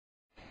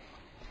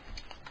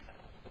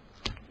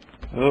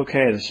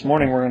Okay, this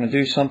morning we're going to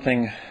do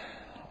something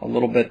a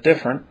little bit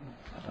different.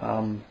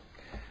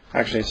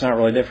 Actually, it's not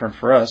really different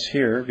for us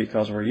here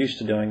because we're used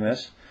to doing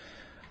this.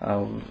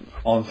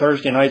 On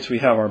Thursday nights we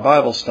have our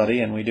Bible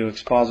study and we do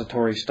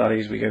expository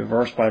studies. We go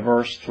verse by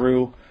verse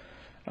through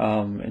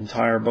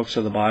entire books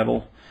of the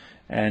Bible.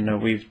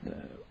 And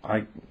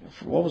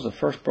what was the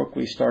first book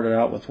we started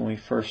out with when we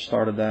first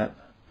started that?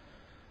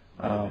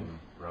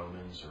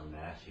 Romans or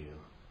Matthew?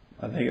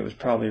 I think it was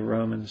probably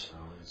Romans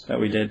that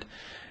we did.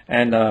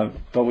 And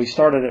but we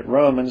started at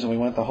Romans and we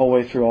went the whole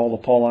way through all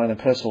the Pauline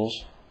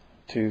epistles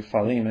to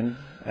Philemon,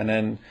 and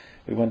then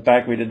we went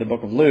back. We did the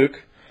book of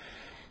Luke,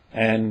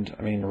 and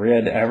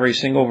read every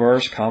single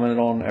verse, commented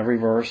on every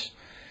verse,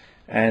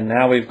 and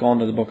now we've gone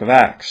to the book of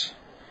Acts.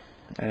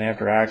 And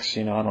after Acts,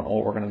 I don't know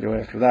what we're going to do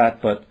after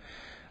that, but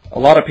a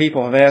lot of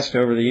people have asked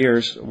over the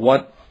years,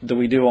 what do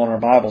we do on our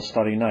Bible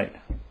study night?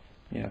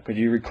 Could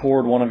you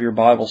record one of your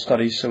Bible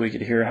studies so we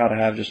could hear how to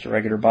have just a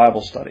regular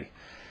Bible study?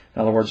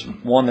 In other words,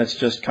 one that's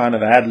just kind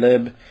of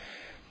ad-lib.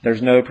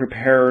 There's no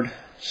prepared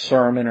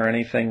sermon or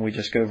anything. We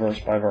just go verse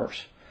by verse.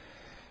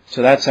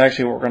 So that's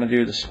actually what we're going to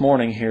do this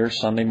morning here,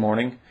 Sunday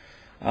morning.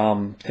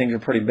 Things are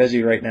pretty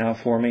busy right now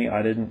for me.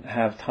 I didn't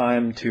have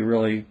time to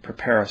really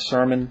prepare a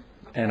sermon,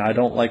 and I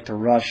don't like to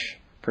rush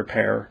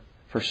prepare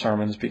for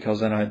sermons because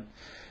then I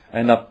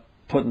end up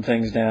putting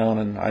things down,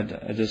 and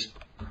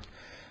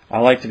I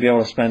like to be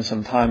able to spend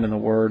some time in the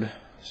Word,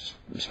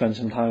 spend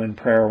some time in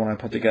prayer when I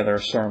put together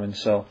a sermon.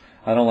 So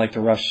I don't like to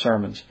rush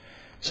sermons.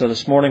 So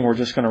this morning we're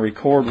just going to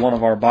record one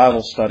of our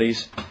Bible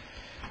studies.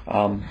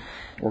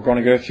 We're going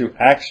to go through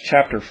Acts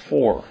chapter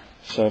 4.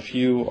 So if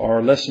you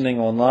are listening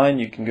online,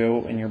 you can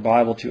go in your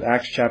Bible to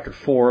Acts chapter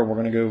 4. We're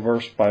going to go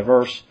verse by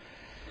verse.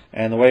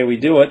 And the way we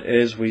do it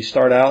is we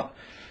start out,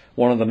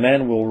 one of the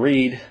men will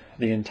read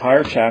the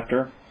entire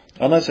chapter.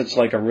 Unless it's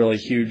like a really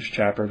huge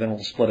chapter, then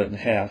we'll split it in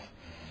half.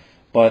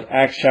 But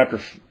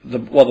the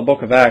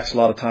book of Acts a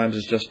lot of times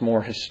is just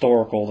more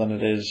historical than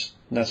it is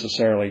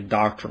necessarily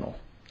doctrinal.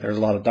 There's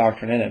a lot of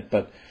doctrine in it,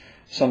 but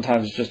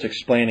sometimes it's just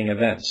explaining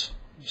events,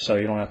 so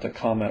you don't have to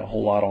comment a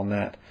whole lot on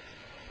that.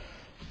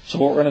 So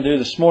what we're going to do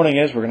this morning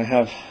is we're going to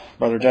have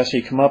Brother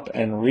Jesse come up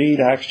and read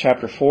Acts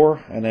chapter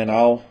 4, and then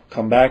I'll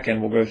come back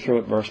and we'll go through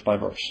it verse by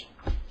verse.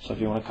 So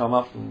if you want to come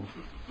up and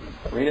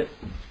read it.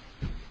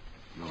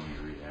 You want me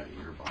to read out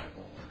of your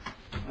Bible?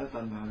 That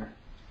doesn't matter.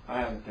 I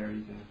have it there,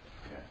 you can.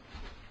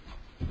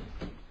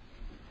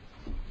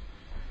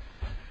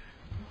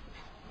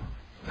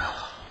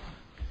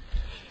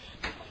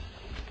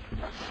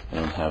 I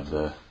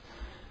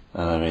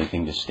don't have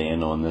anything to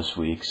stand on this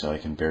week, so I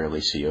can barely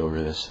see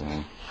over this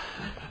thing.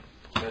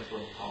 That's a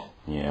little tall.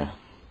 Yeah.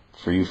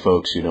 For you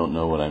folks who don't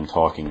know what I'm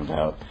talking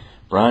about,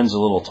 Brian's a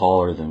little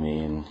taller than me,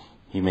 and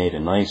he made a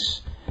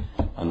nice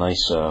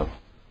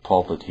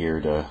pulpit here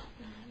to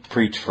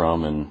preach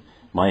from, and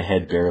my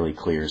head barely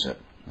clears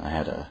it. I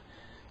had a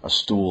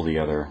stool the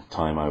other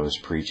time I was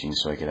preaching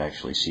so I could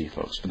actually see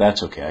folks. But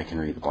that's okay, I can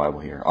read the Bible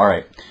here. All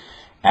right,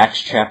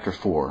 Acts chapter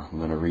 4. I'm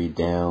going to read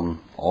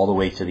down all the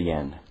way to the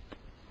end.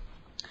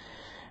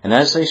 And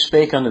as they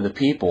spake unto the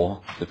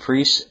people, the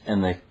priests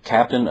and the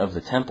captain of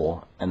the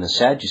temple and the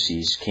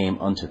Sadducees came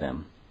unto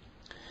them,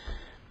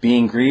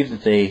 being grieved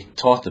that they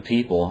taught the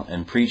people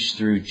and preached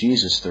through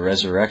Jesus the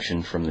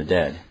resurrection from the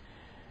dead.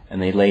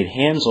 And they laid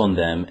hands on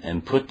them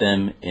and put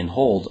them in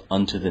hold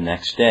unto the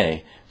next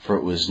day, for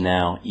it was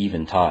now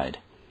eventide.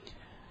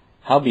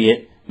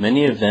 Howbeit,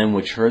 many of them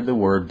which heard the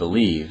word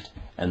believed,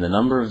 and the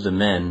number of the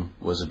men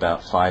was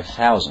about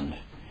 5,000.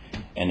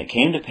 And it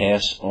came to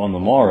pass on the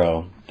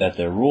morrow that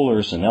their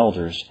rulers and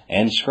elders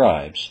and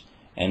scribes,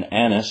 and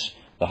Annas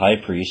the high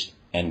priest,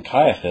 and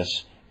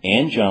Caiaphas,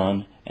 and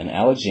John, and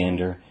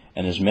Alexander,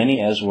 and as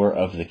many as were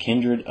of the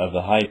kindred of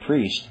the high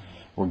priest,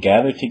 were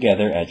gathered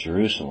together at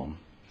Jerusalem.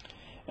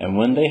 And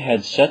when they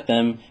had set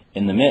them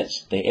in the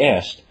midst, they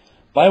asked,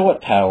 By what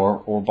power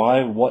or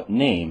by what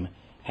name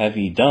have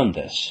ye done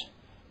this?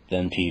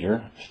 Then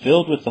Peter,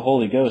 filled with the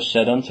Holy Ghost,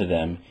 said unto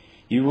them,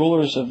 Ye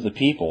rulers of the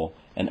people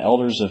and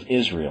elders of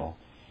Israel,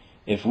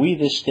 if we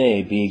this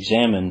day be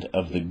examined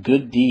of the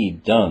good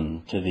deed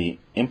done to the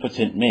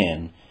impotent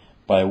man,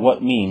 by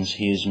what means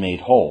he is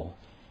made whole,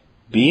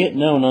 be it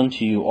known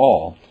unto you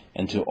all,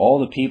 and to all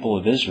the people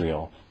of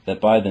Israel,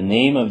 that by the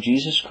name of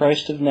Jesus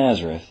Christ of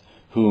Nazareth,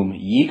 whom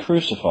ye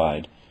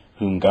crucified,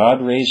 whom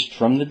God raised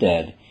from the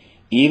dead,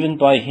 even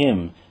by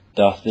him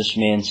doth this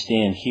man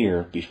stand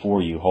here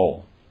before you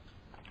whole.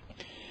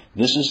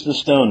 This is the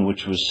stone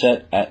which was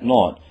set at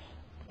naught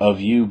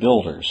of you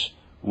builders,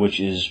 which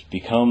is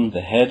become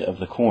the head of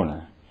the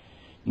corner.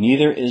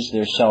 Neither is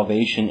there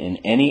salvation in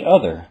any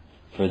other,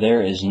 for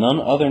there is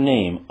none other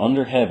name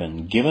under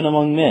heaven given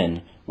among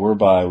men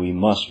whereby we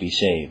must be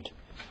saved.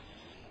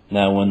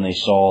 Now when they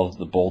saw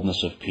the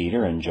boldness of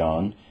Peter and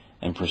John,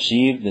 and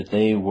perceived that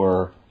they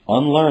were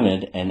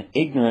unlearned and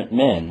ignorant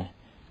men,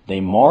 they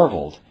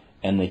marveled,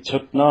 and they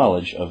took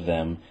knowledge of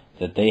them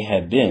that they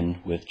had been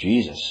with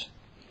Jesus.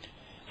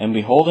 And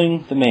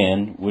beholding the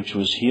man which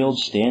was healed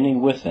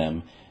standing with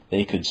them,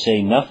 they could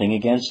say nothing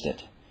against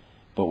it.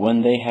 But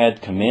when they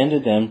had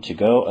commanded them to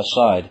go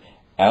aside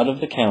out of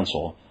the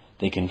council,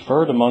 they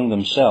conferred among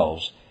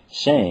themselves,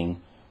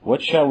 saying,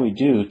 What shall we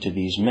do to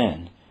these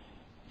men?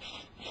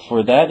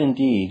 For that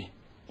indeed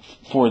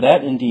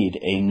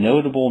a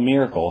notable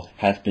miracle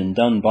hath been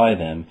done by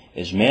them,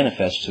 is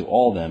manifest to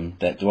all them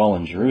that dwell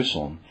in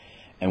Jerusalem,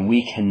 and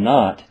we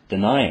cannot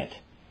deny it.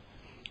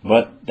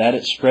 But that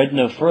it spread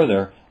no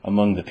further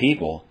among the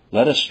people,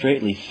 let us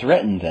straitly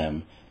threaten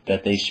them,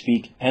 that they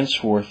speak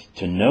henceforth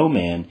to no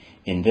man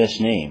in this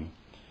name.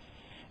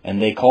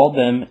 And they called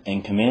them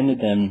and commanded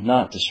them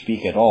not to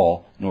speak at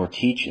all, nor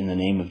teach in the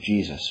name of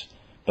Jesus.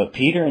 But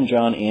Peter and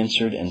John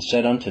answered and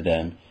said unto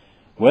them,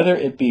 Whether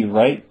it be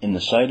right in the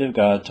sight of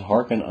God to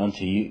hearken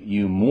unto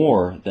you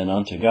more than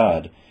unto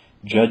God,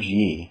 judge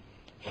ye.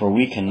 For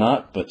we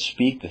cannot but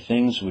speak the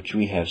things which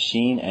we have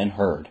seen and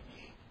heard.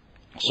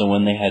 So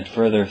when they had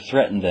further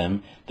threatened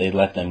them, they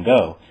let them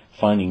go,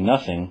 finding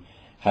nothing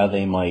how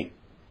they might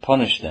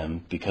punish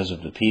them because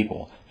of the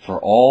people. For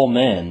all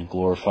men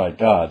glorified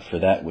God for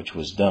that which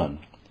was done.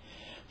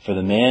 For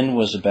the man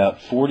was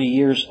about 40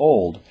 years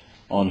old,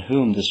 on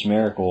whom this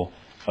miracle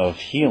of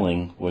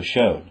healing was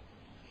showed.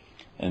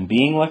 And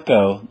being let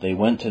go, they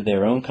went to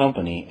their own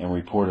company, and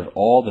reported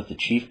all that the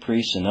chief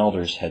priests and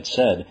elders had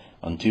said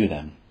unto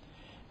them.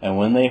 And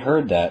when they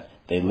heard that,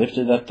 they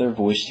lifted up their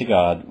voice to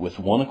God with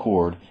one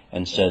accord,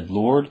 and said,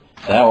 Lord,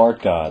 thou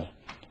art God,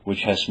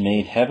 which hast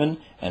made heaven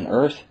and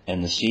earth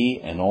and the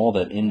sea and all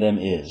that in them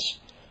is,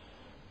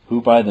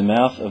 who by the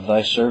mouth of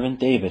thy servant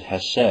David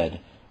hast said,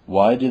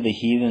 Why do the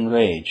heathen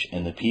rage,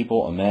 and the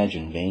people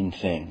imagine vain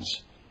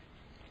things?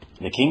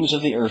 The kings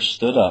of the earth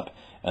stood up,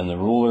 and the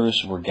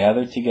rulers were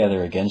gathered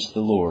together against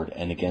the Lord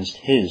and against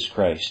his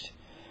Christ.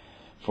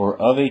 For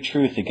of a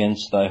truth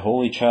against thy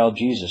holy child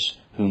Jesus,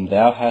 whom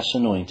thou hast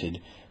anointed,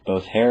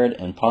 both Herod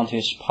and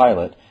Pontius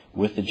Pilate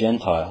with the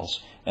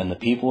Gentiles and the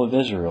people of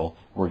Israel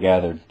were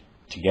gathered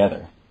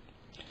together,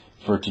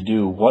 for to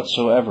do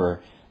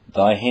whatsoever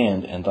thy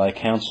hand and thy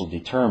counsel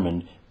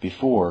determined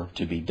before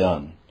to be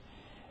done.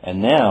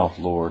 And now,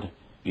 Lord,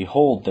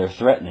 behold their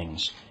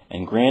threatenings,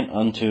 and grant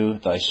unto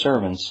thy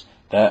servants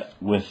that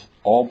with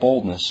all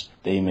boldness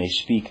they may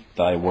speak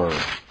thy word,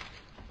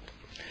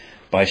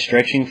 by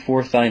stretching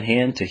forth thine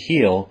hand to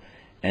heal,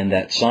 and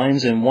that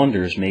signs and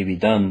wonders may be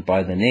done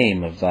by the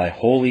name of thy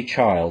holy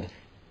child,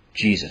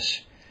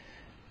 Jesus.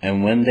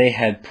 And when they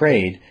had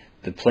prayed,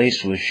 the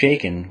place was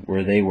shaken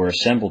where they were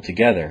assembled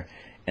together,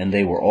 and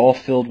they were all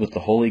filled with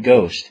the Holy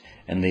Ghost,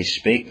 and they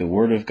spake the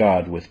word of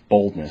God with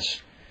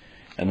boldness.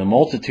 And the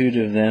multitude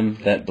of them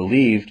that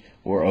believed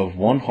were of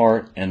one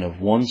heart and of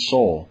one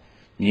soul.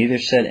 Neither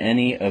said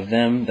any of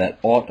them that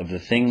aught of the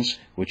things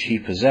which he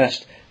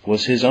possessed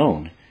was his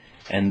own,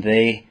 and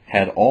they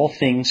had all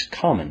things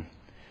common.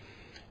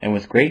 And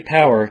with great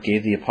power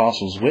gave the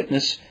apostles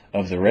witness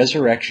of the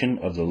resurrection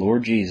of the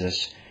Lord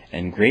Jesus,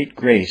 and great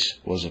grace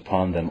was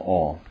upon them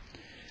all.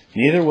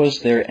 Neither was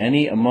there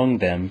any among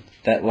them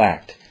that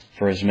lacked,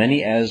 for as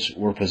many as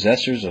were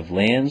possessors of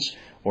lands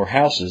or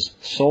houses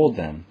sold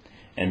them,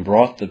 and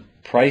brought the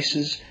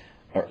prices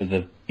of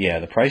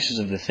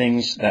the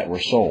things that were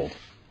sold,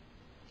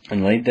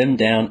 and laid them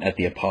down at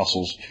the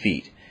apostles'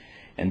 feet.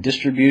 And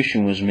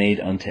distribution was made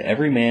unto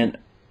every man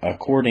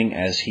according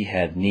as he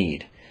had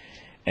need.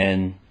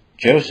 And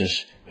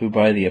Joseph, who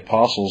by the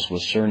apostles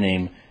was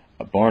surnamed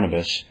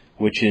Barnabas,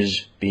 which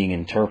is, being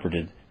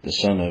interpreted, the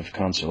son of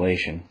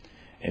consolation,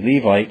 a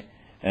Levite,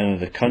 and of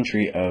the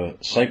country of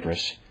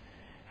Cyprus,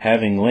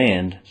 having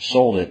land,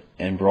 sold it,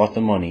 and brought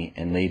the money,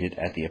 and laid it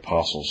at the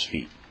apostles'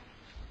 feet.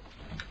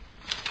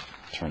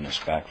 Turn this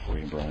back for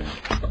you, Brian.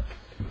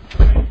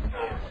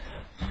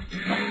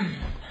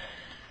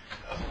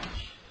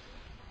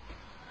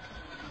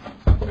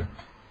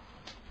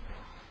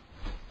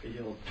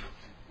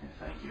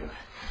 Thank you.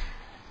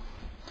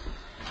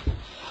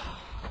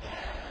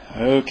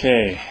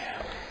 Okay,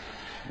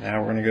 now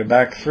we're going to go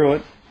back through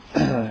it,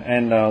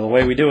 and the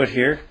way we do it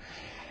here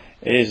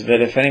is that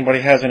if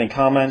anybody has any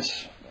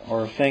comments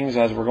or things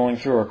as we're going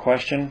through a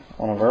question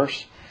on a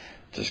verse,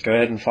 just go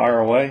ahead and fire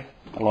away.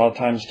 A lot of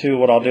times too,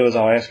 what I'll do is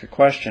I'll ask a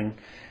question,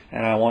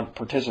 and I want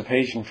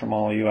participation from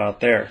all of you out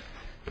there.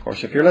 Of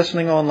course, if you're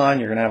listening online,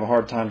 you're going to have a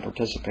hard time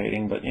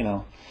participating, but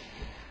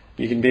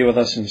you can be with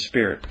us in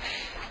spirit.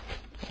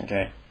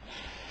 Okay,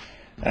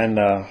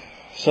 and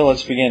so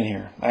let's begin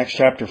here. Acts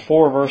chapter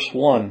 4, verse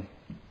 1.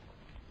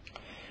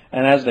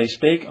 And as they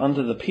spake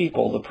unto the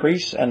people, the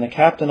priests and the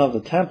captain of the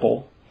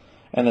temple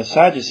and the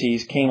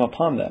Sadducees came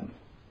upon them.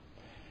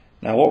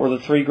 Now, what were the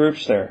three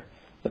groups there?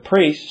 The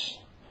priests,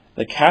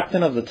 the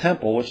captain of the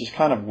temple, which is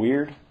kind of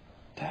weird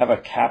to have a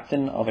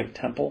captain of a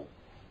temple.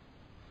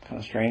 Kind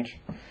of strange.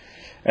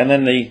 And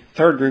then the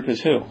third group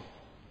is who?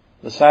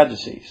 The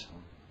Sadducees.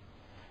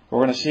 We're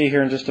going to see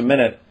here in just a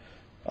minute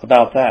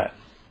about that.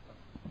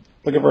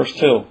 Look at verse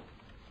 2.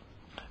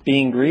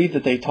 Being grieved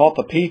that they taught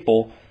the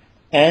people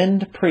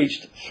and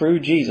preached through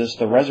Jesus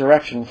the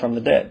resurrection from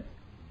the dead.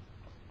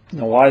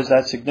 Now, why is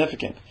that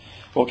significant?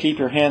 Well, keep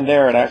your hand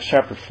there at Acts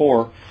chapter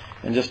 4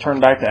 and just turn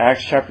back to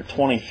Acts chapter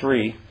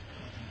 23.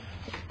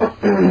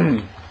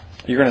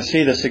 you're going to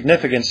see the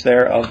significance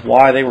there of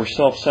why they were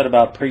so upset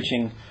about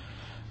preaching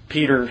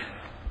Peter.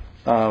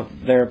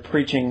 They're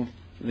preaching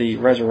the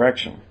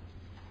resurrection.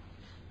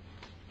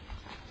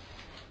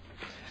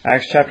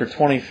 Acts chapter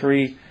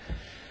 23.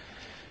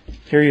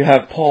 Here you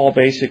have Paul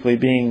basically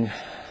being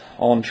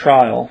on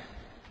trial.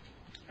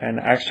 And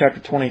Acts chapter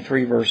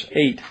 23 verse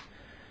 8.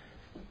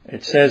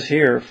 It says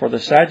here, "For the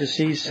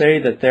Sadducees say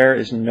that there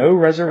is no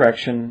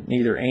resurrection,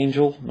 neither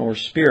angel nor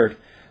spirit,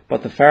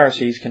 but the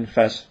Pharisees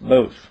confess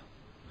both."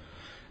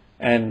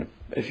 And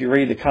if you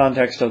read the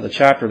context of the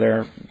chapter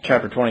there,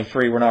 chapter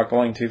 23, we're not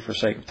going to for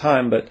sake of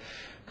time, but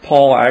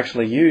Paul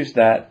actually used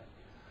that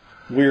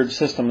weird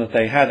system that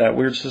they had, that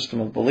weird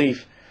system of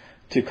belief,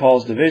 to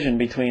cause division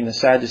between the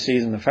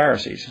Sadducees and the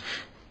Pharisees.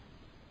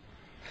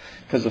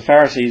 Because the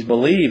Pharisees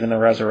believe in the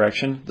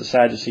resurrection, the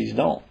Sadducees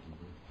don't.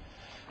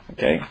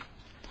 Okay?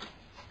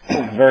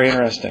 Very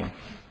interesting.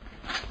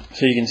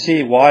 So you can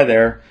see why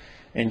there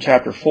in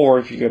chapter 4,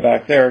 if you go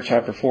back there,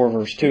 chapter 4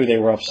 verse 2, they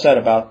were upset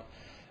about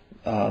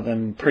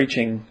them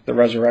preaching the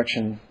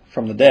resurrection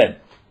from the dead.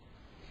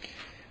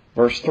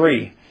 Verse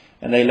 3,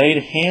 "And they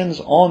laid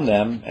hands on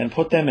them and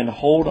put them in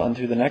hold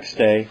unto the next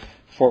day,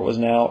 for it was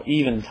now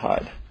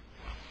eventide."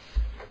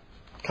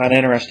 Kind of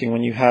interesting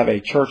when you have a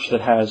church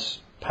that has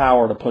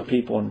power to put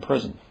people in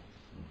prison.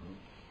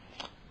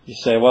 You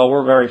say, well,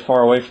 we're very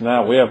far away from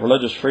that. We have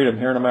religious freedom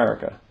here in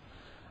America.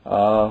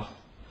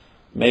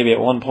 Maybe at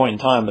one point in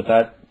time, but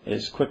that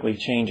is quickly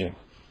changing.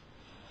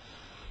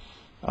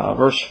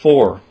 Verse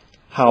 4,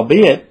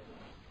 "Howbeit,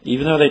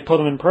 even though they put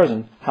them in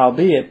prison,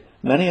 howbeit,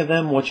 many of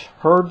them which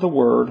heard the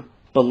word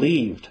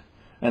believed,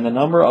 and the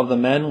number of the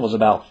men was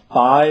about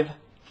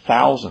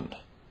 5,000.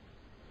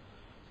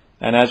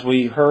 And as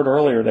we heard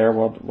earlier there,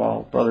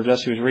 while Brother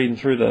Jesse was reading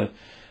through the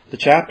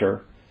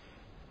chapter,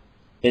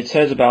 it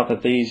says about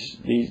that these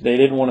they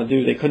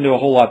couldn't do a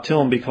whole lot to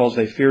them because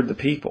they feared the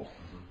people.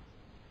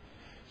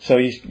 So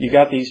you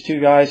got these two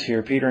guys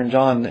here, Peter and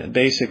John,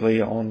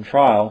 basically on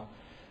trial,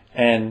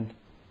 and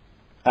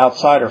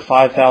outside are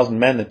 5,000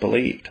 men that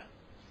believed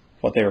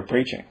what they were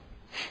preaching.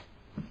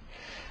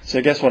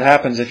 So guess what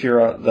happens if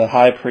you're the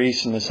high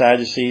priest and the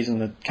Sadducees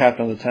and the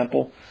captain of the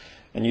temple,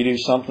 and you do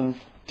something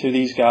to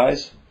these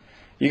guys?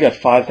 You got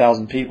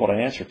 5,000 people to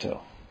answer to.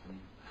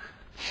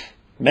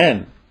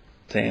 Men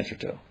to answer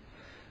to.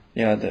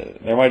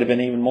 There might have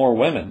been even more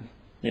women,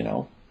 I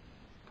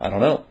don't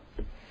know.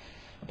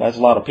 That's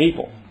a lot of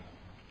people.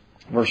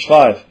 Verse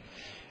 5,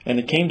 "And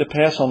it came to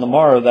pass on the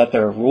morrow that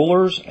their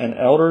rulers and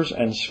elders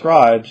and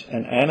scribes,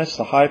 and Annas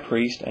the high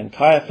priest, and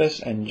Caiaphas,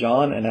 and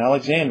John, and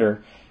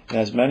Alexander, and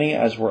as many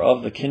as were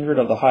of the kindred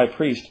of the high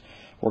priest,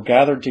 were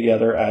gathered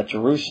together at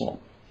Jerusalem."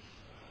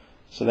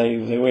 So they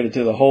waited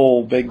till the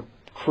whole big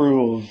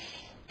crew of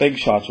big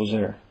shots was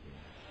there.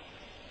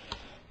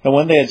 "And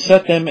when they had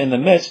set them in the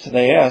midst,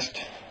 they asked,"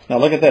 now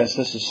look at this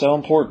is so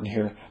important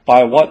here,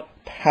 "By what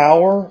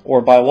power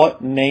or by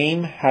what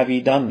name have ye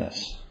done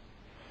this?"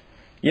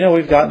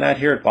 We've gotten that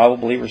here at Bible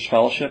Believers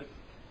Fellowship.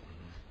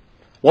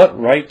 What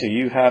right do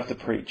you have to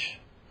preach?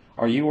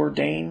 Are you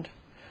ordained?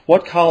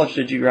 What college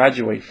did you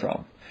graduate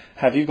from?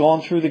 Have you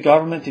gone through the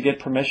government to get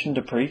permission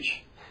to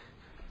preach?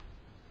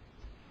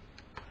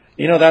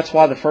 That's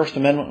why the First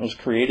Amendment was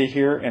created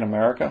here in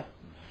America.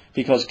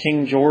 Because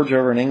King George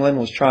over in England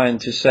was trying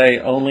to say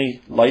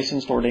only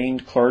licensed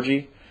ordained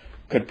clergy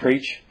could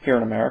preach here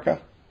in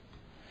America.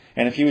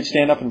 And if you would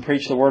stand up and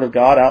preach the Word of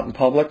God out in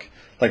public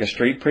like a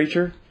street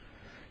preacher,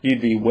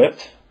 you'd be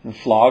whipped and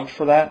flogged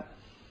for that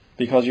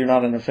because you're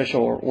not an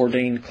official or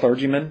ordained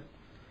clergyman.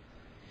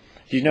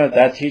 Do you know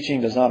that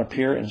teaching does not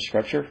appear in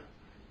Scripture?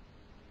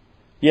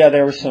 Yeah,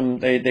 there was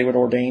they would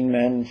ordain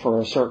men for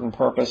a certain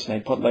purpose,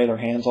 and they'd lay their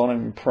hands on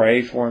them and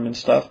pray for them and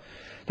stuff.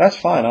 That's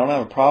fine. I don't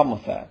have a problem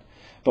with that.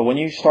 But when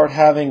you start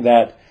having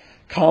that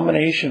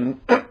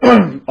combination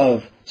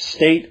of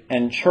state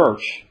and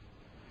church,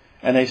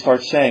 and they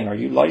start saying, "Are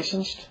you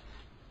licensed?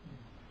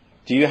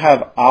 Do you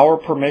have our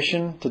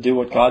permission to do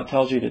what God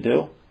tells you to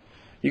do?"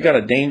 You got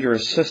a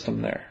dangerous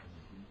system there.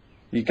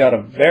 You got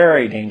a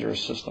very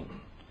dangerous system.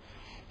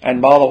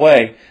 And by the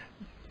way,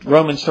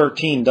 Romans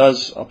 13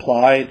 does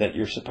apply that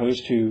you're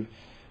supposed to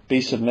be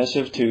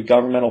submissive to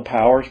governmental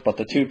powers, but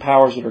the two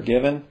powers that are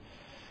given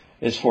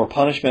is for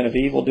punishment of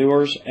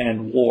evildoers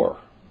and war,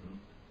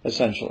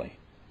 essentially.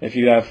 If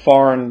you have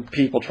foreign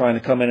people trying to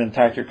come in and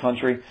attack your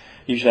country,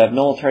 you should have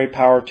military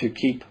power to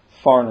keep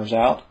foreigners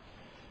out.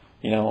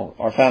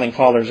 Our founding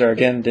fathers there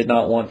again did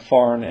not want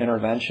foreign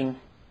intervention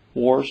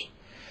wars,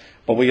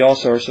 but we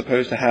also are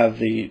supposed to have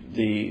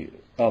the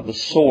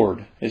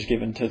sword is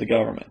given to the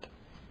government.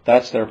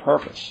 That's their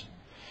purpose.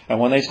 And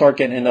when they start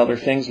getting into other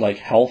things like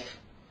health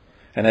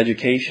and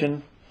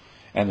education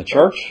and the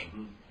church,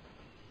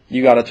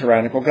 you got a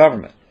tyrannical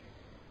government.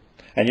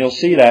 And you'll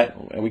see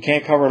that, we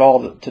can't cover it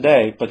all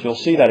today, but you'll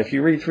see that if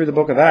you read through the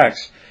book of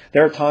Acts,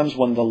 there are times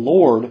when the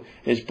Lord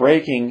is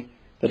breaking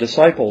the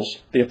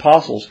disciples, the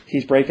apostles,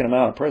 He's breaking them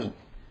out of prison.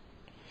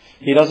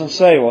 He doesn't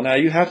say, well, now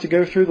you have to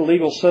go through the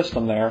legal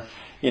system there,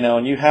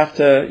 and you have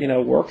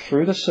to, work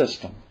through the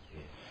system.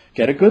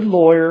 Get a good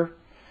lawyer,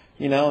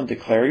 and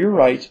declare your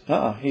rights.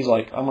 He's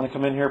like, I'm going to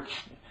come in here.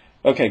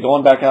 Okay, go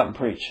on back out and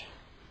preach.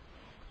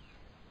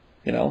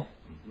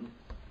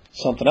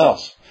 Something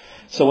else.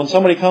 So when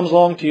somebody comes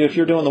along to you, if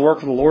you're doing the work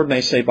of the Lord, and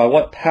they say, by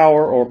what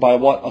power or by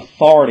what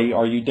authority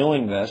are you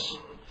doing this?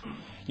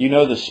 You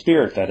know the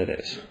spirit that it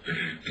is.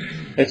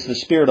 It's the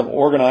spirit of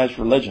organized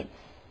religion.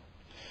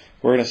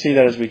 We're going to see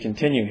that as we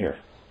continue here.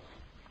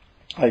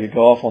 I could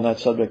go off on that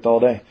subject all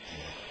day.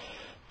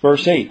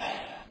 Verse 8.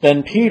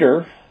 Then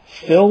Peter,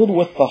 filled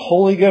with the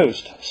Holy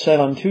Ghost, said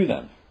unto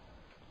them.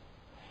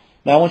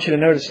 Now I want you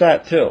to notice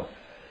that too.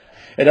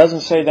 It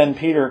doesn't say then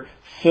Peter,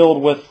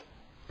 filled with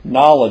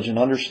knowledge and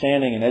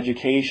understanding and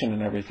education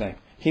and everything.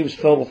 He was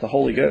filled with the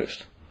Holy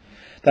Ghost.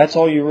 That's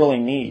all you really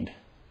need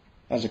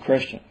as a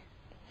Christian.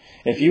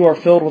 If you are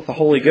filled with the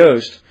Holy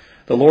Ghost,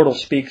 the Lord will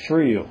speak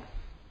through you.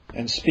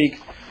 And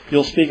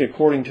you'll speak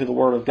according to the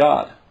Word of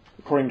God,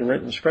 according to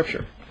written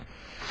Scripture.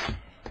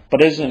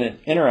 But isn't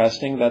it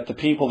interesting that the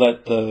people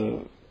that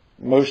the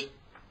most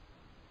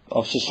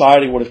of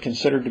society would have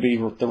considered to be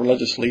the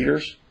religious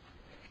leaders,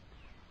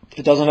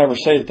 it doesn't ever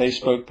say that they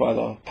spoke by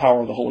the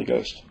power of the Holy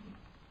Ghost.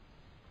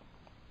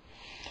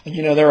 And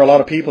there are a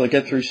lot of people that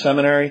get through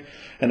seminary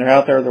and they're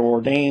out there, they're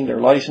ordained, they're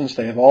licensed,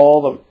 they have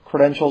all the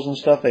credentials and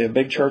stuff, they have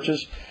big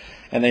churches,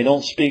 and they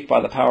don't speak by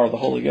the power of the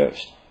Holy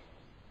Ghost.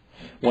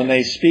 When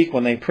they speak,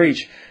 when they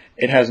preach,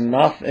 there's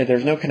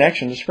no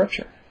connection to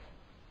Scripture,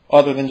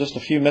 other than just a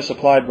few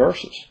misapplied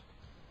verses.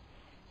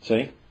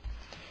 See?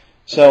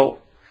 So,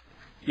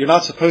 you're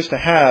not supposed to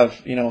have,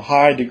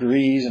 high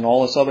degrees and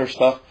all this other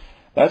stuff.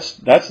 That's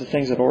the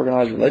things that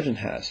organized religion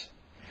has.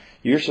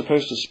 You're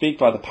supposed to speak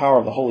by the power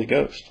of the Holy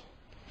Ghost.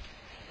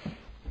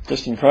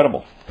 Just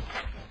incredible.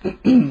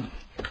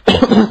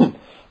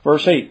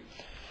 Verse 8.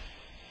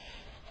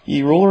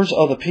 Ye rulers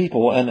of the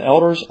people and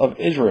elders of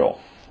Israel,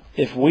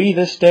 if we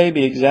this day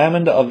be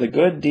examined of the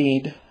good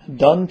deed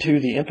done to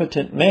the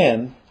impotent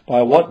man,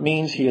 by what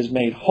means he is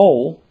made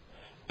whole,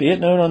 be it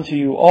known unto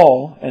you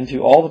all, and to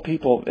all the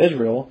people of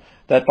Israel,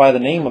 that by the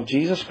name of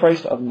Jesus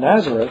Christ of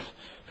Nazareth,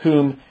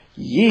 whom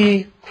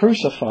ye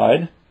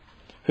crucified,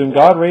 whom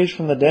God raised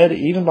from the dead,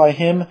 even by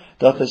him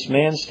doth this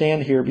man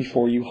stand here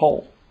before you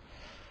whole.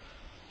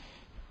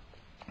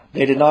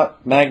 They did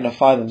not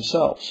magnify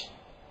themselves.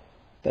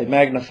 They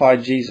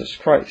magnified Jesus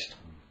Christ.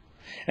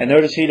 And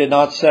notice he did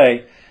not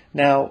say,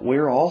 now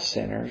we're all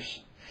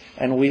sinners,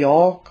 and we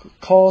all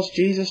cause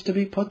Jesus to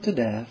be put to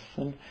death,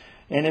 and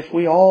if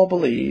we all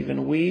believe,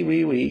 and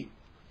we.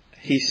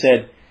 He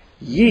said,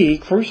 ye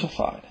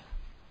crucified.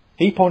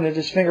 He pointed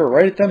his finger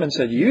right at them and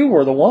said, you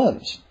were the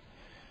ones.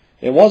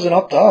 It wasn't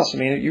up to us. I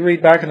mean, you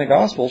read back in the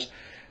Gospels,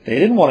 they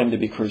didn't want him to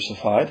be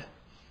crucified.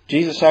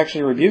 Jesus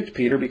actually rebuked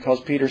Peter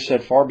because Peter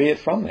said, far be it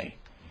from me.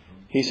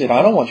 He said,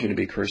 I don't want you to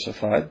be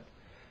crucified.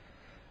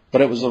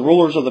 But it was the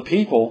rulers of the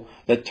people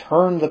that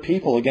turned the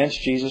people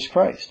against Jesus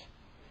Christ.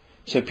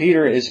 So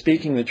Peter is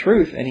speaking the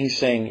truth, and he's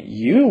saying,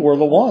 you were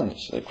the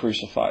ones that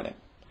crucified him.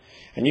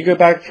 And you go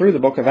back through the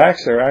book of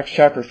Acts there, Acts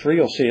chapter 3,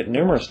 you'll see it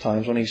numerous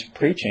times when he's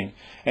preaching.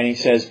 And he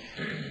says,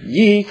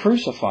 ye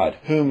crucified,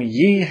 whom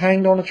ye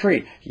hanged on a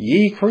tree.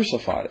 Ye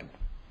crucified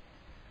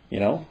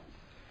him.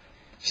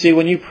 See,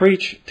 when you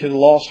preach to the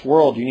lost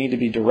world, you need to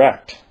be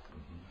direct.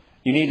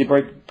 You need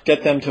to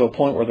get them to a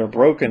point where they're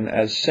broken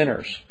as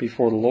sinners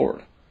before the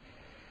Lord.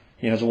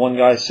 As the one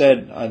guy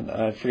said,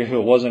 I forget who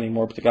it was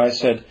anymore, but the guy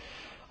said,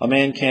 a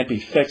man can't be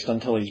fixed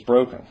until he's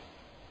broken.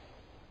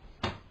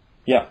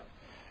 Yeah.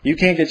 You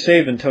can't get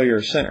saved until you're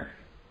a sinner.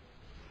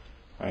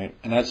 Right?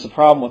 And that's the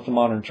problem with the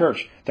modern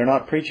church. They're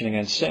not preaching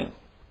against sin.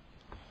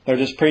 They're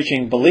just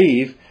preaching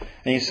believe,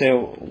 and you say,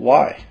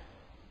 why?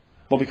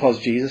 Well, because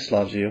Jesus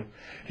loves you,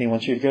 and He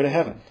wants you to go to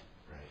heaven.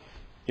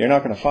 You're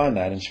not going to find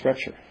that in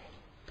Scripture.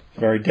 It's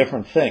a very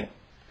different thing.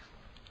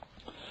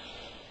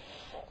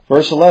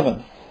 Verse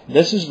 11.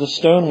 This is the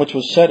stone which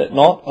was set at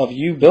naught of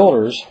you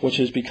builders, which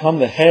has become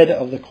the head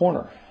of the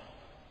corner.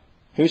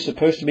 Who's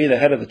supposed to be the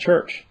head of the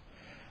church?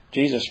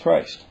 Jesus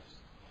Christ.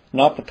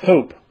 Not the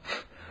Pope.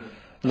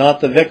 Not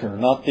the vicar.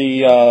 Not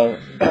the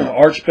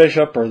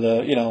archbishop or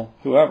the,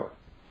 whoever.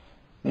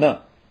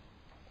 No.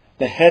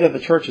 The head of the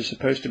church is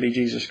supposed to be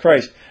Jesus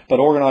Christ. But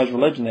organized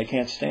religion, they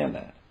can't stand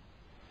that.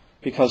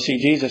 Because, see,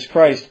 Jesus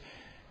Christ,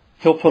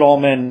 He'll put all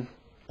men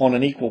on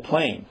an equal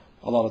plane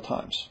a lot of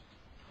times.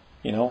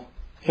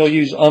 He'll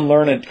use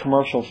unlearned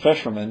commercial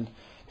fishermen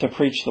to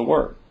preach the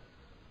word.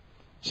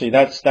 See,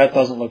 that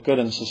doesn't look good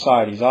in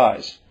society's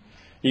eyes.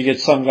 You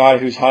get some guy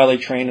who's highly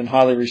trained and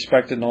highly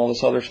respected and all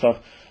this other stuff,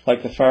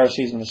 like the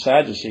Pharisees and the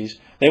Sadducees.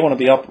 They want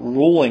to be up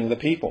ruling the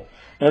people.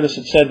 Notice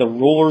it said the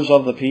rulers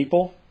of the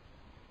people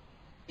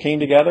came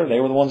together. They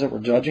were the ones that were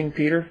judging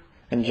Peter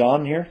and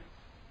John here.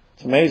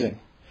 It's amazing.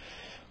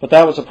 But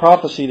that was a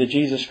prophecy that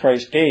Jesus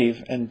Christ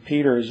gave, and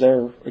Peter is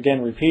there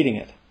again repeating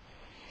it.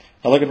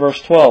 Now look at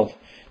verse 12.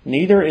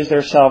 Neither is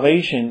there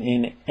salvation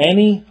in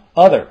any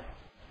other,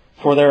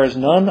 for there is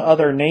none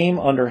other name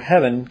under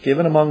heaven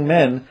given among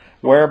men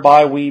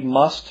whereby we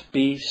must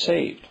be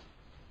saved.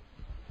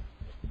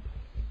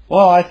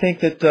 well, I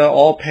think that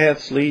all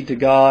paths lead to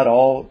God.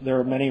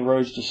 There are many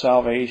roads to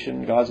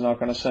salvation. God's not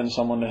going to send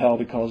someone to hell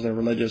because they're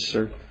religious.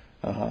 Or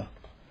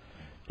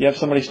you have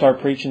somebody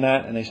start preaching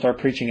that, and they start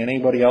preaching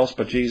anybody else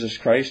but Jesus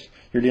Christ,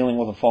 you're dealing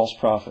with a false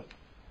prophet.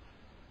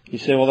 You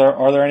say, well,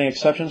 are there any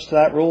exceptions to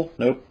that rule?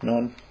 Nope,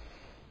 none.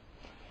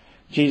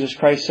 Jesus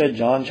Christ said,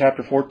 John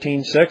chapter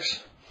 14:6.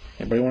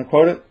 Anybody want to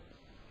quote it?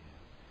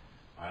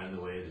 I am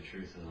the way, the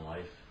truth, and the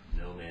life.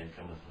 No man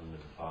cometh unto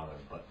the Father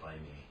but by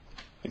me.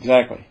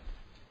 Exactly.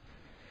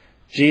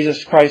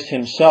 Jesus Christ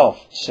himself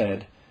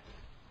said,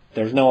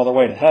 there's no other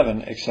way to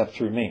heaven except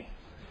through me.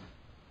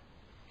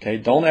 Okay,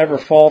 don't ever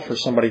fall for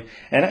somebody.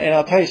 And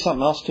I'll tell you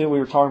something else too. We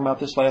were talking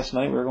about this last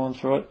night. We were going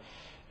through it.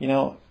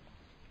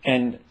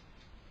 And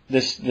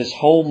this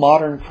whole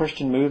modern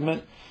Christian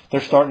movement,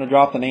 they're starting to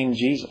drop the name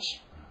Jesus.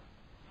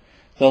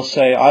 They'll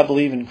say, I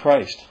believe in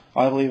Christ.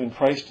 I believe in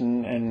Christ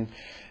and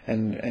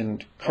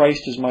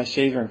Christ is my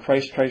Savior and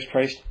Christ.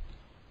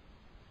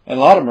 And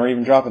a lot of them are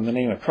even dropping the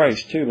name of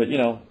Christ too. But,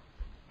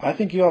 I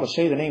think you ought to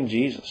say the name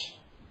Jesus.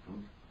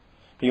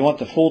 If you want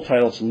the full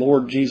title, it's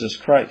Lord Jesus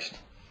Christ.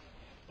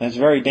 And it's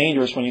very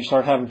dangerous when you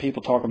start having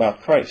people talk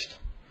about Christ.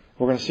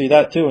 We're going to see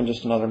that too in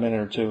just another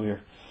minute or two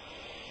here.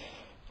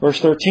 Verse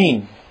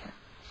 13.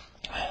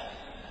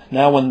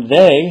 Now when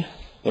they,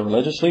 the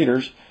religious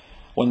leaders,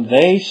 when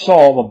they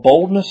saw the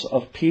boldness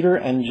of Peter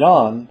and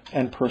John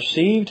and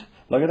perceived,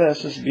 look at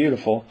this is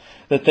beautiful,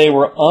 that they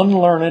were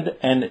unlearned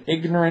and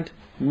ignorant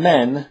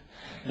men,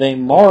 they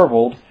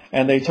marveled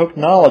and they took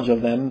knowledge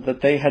of them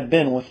that they had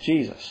been with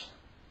Jesus.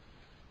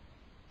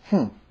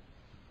 Isn't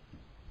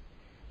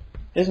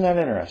that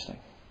interesting?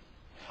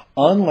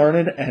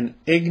 Unlearned and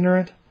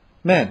ignorant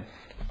men.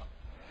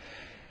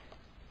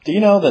 Do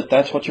you know that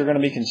that's what you're going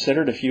to be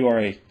considered if you are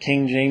a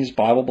King James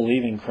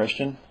Bible-believing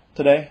Christian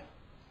today?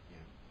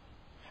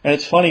 And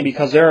it's funny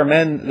because there are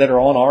men that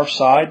are on our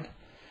side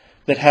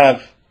that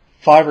have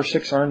 5 or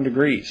 6 earned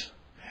degrees.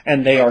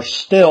 And they are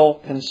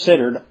still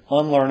considered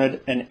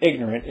unlearned and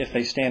ignorant if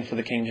they stand for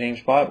the King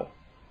James Bible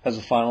as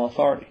the final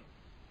authority.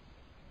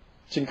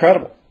 It's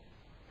incredible.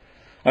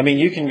 I mean,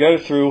 you can go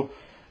through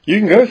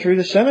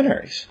the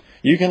seminaries.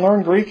 You can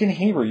learn Greek and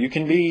Hebrew. You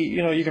can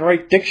you can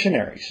write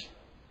dictionaries.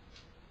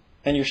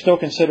 And you're still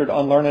considered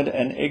unlearned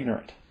and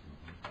ignorant.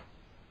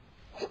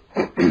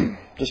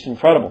 Just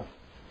incredible.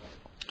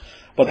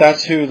 But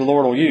that's who the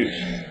Lord will use.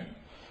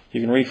 You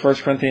can read 1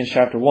 Corinthians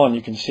chapter 1.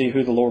 You can see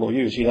who the Lord will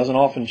use. He doesn't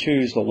often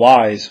choose the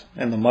wise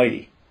and the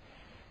mighty.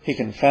 He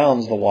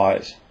confounds the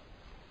wise.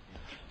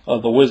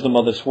 The wisdom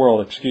of this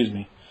world,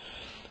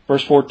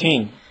 Verse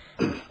 14.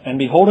 And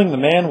beholding the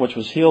man which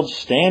was healed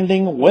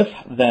standing with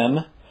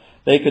them,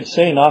 they could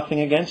say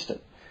nothing against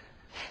it.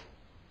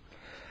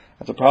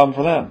 That's a problem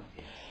for them.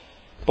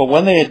 But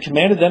when they had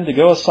commanded them to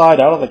go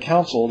aside out of the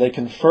council, they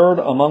conferred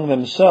among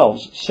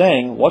themselves,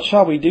 saying, What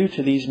shall we do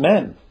to these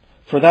men?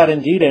 For that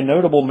indeed a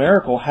notable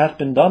miracle hath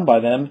been done by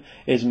them,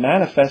 is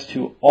manifest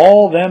to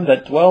all them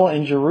that dwell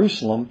in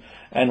Jerusalem,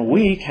 and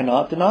we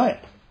cannot deny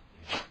it.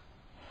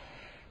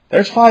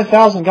 There's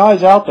 5,000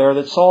 guys out there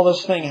that saw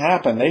this thing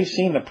happen. They've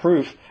seen the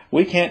proof.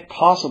 We can't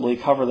possibly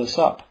cover this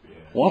up.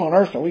 What on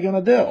earth are we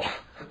going to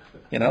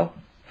do?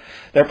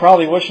 They're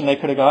probably wishing they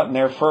could have gotten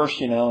there first,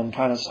 and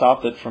kind of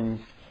stopped it from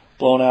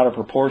blowing out of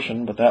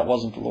proportion, but that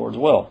wasn't the Lord's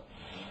will.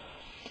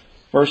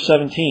 Verse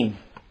 17.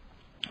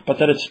 But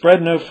that it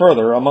spread no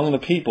further among the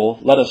people,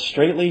 let us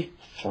straitly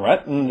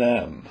threaten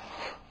them.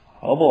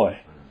 Oh boy.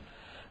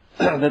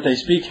 That they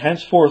speak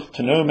henceforth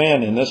to no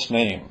man in this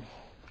name.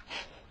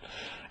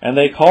 And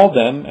they called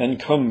them and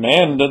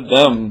commanded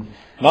them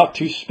not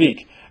to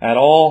speak at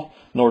all,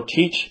 nor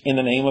teach in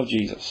the name of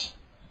Jesus.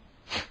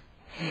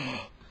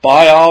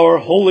 By our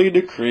holy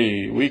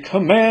decree, we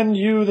command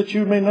you that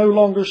you may no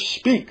longer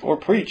speak or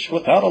preach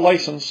without a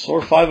license or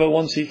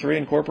 501c3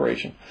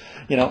 incorporation.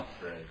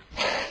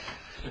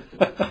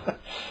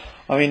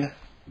 I mean,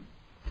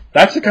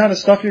 that's the kind of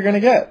stuff you're going to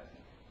get.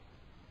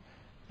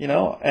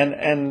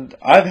 And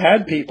I've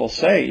had people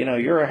say,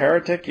 you're a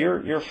heretic,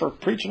 you're for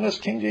preaching this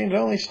King James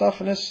only stuff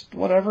and this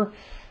whatever.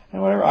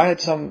 I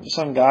had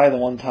some guy the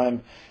one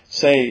time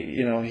say,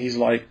 he's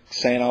like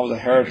saying I was a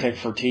heretic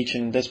for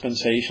teaching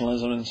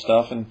dispensationalism and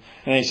stuff, and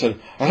he said,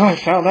 and I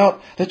found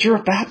out that you're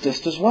a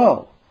Baptist as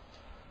well.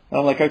 And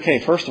I'm like, okay,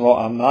 first of all,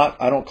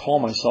 I don't call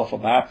myself a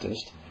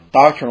Baptist.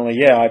 Doctrinally,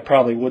 yeah, I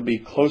probably would be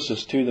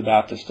closest to the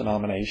Baptist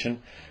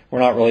denomination. We're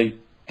not really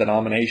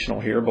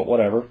denominational here, but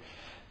whatever.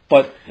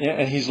 But,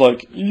 and he's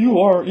like,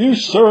 you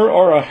sir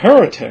are a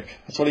heretic.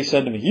 That's what he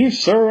said to me. You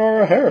sir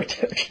are a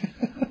heretic.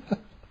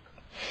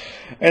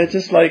 And it's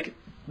just like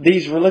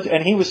these religions,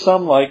 and he was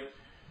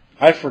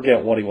I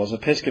forget what he was,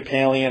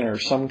 Episcopalian or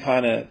some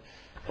kind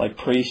of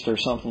priest or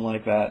something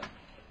like that.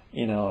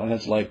 And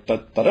it's like,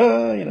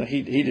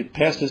 he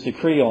passed his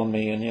decree on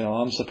me, and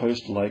I'm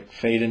supposed to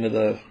fade into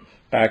the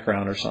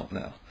background or something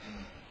now.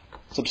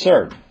 It's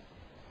absurd.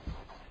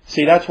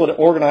 See, that's what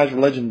organized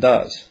religion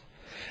does.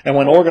 And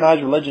when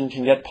organized religion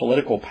can get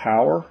political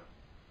power,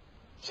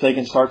 so they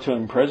can start to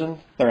imprison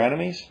their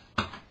enemies,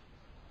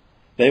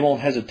 they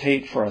won't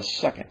hesitate for a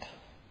second.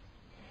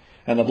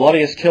 And the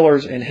bloodiest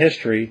killers in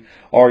history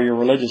are your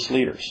religious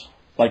leaders,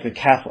 like the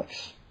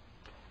Catholics.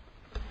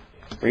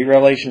 Read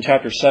Revelation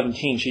chapter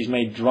 17. She's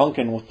made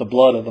drunken with the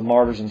blood of the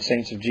martyrs and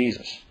saints of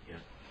Jesus.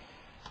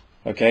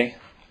 Okay?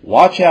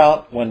 Watch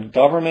out when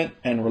government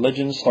and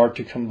religion start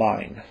to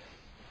combine.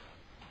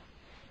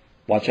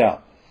 Watch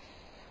out.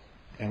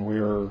 And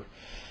we're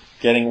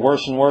getting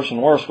worse and worse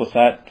and worse with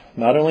that,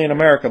 not only in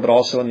America, but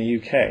also in the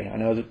UK. I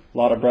know that a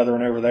lot of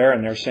brethren over there,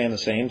 and they're saying the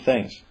same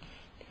things.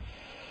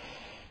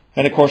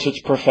 And of course,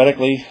 it's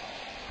prophetically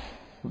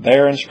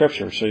there in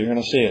Scripture, so you're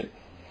going to see it.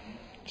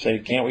 Say,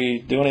 can't we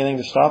do anything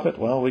to stop it?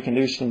 Well, we can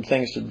do some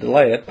things to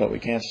delay it, but we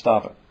can't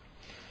stop it.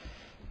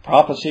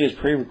 Prophecy is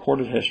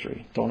pre-recorded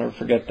history. Don't ever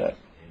forget that.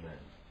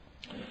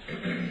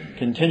 Amen.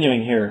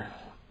 Continuing here.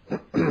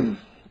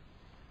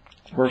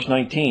 Verse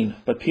 19.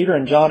 But Peter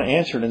and John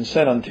answered and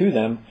said unto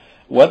them,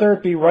 whether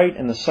it be right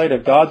in the sight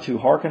of God to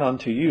hearken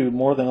unto you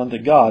more than unto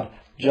God,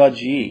 judge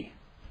ye.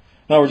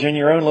 In other words, in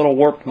your own little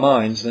warped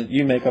minds, that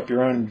you make up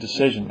your own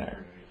decision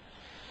there.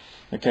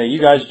 Okay, you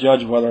guys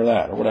judge whether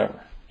that or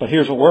whatever. But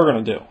here's what we're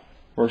going to do.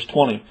 Verse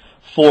 20.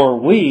 For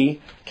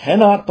we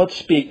cannot but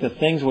speak the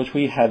things which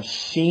we have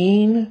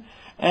seen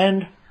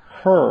and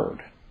heard.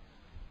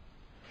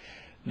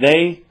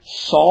 They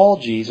saw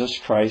Jesus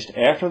Christ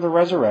after the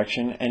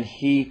resurrection, and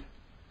He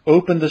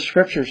opened the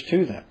Scriptures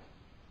to them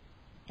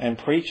and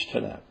preached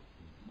to them.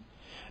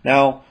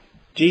 Now,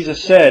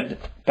 Jesus said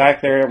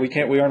back there,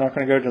 we are not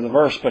going to go to the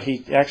verse, but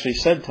He actually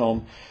said to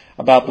them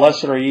about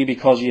blessed are ye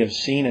because ye have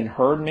seen and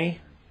heard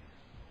me.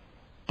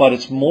 But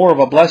it's more of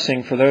a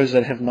blessing for those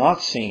that have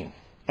not seen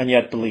and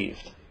yet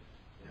believed.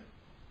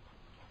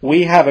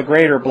 We have a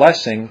greater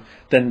blessing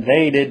than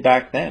they did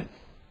back then.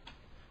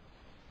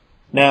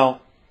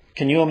 Now,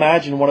 can you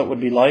imagine what it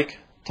would be like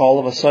to all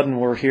of a sudden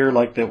we're here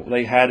like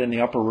they had in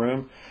the upper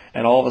room,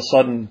 and all of a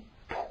sudden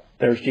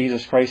there's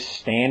Jesus Christ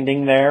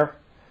standing there,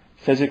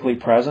 physically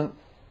present,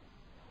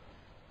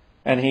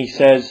 and He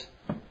says,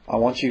 I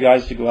want you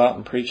guys to go out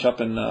and preach up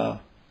in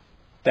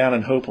down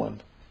in Hopeland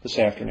this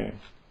afternoon.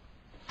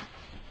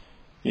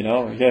 You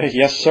know,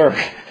 yes, sir.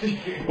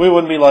 We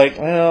wouldn't be like,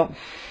 well,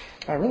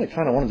 I really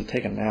kind of wanted to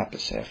take a nap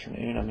this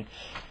afternoon. I mean,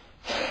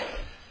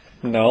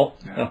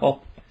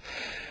 no.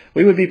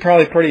 We would be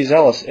probably pretty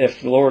zealous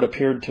if the Lord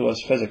appeared to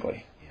us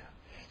physically.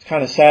 It's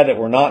kind of sad that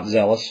we're not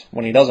zealous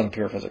when He doesn't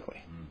appear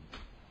physically.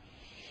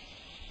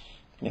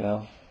 You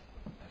know,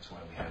 that's why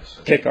we have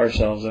kick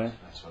ourselves there.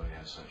 That's why we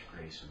have such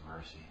grace and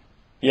mercy.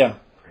 Yeah.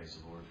 Praise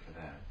the Lord for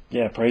that.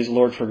 Yeah, praise the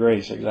Lord for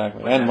grace,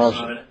 exactly. But and mercy.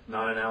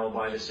 Not an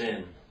alibi to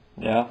sin.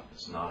 Yeah.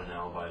 It's not an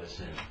alibi to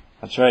sin.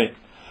 That's right.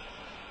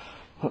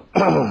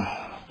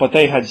 But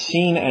they had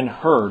seen and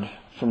heard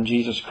from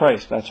Jesus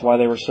Christ. That's why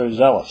they were so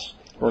zealous.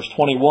 Verse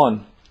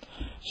 21.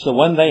 So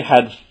when they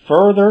had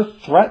further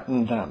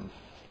threatened them,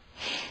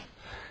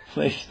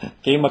 they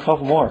gave them a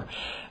couple more.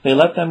 They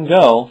let them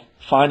go,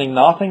 finding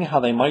nothing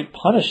how they might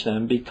punish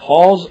them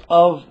because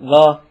of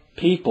the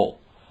people.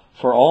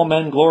 For all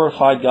men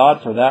glorified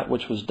God for that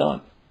which was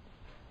done.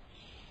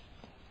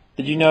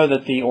 Did you know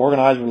that the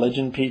organized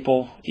religion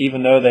people,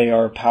 even though they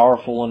are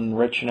powerful and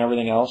rich and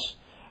everything else,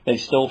 they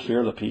still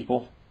fear the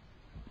people?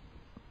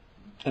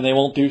 And they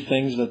won't do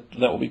things that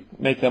will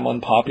make them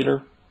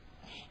unpopular.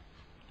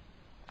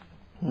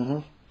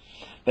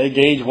 They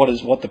gauge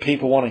what the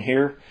people want to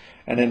hear,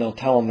 and then they'll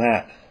tell them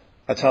that.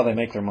 That's how they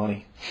make their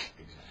money.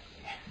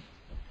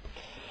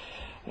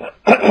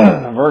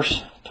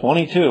 Verse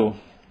 22.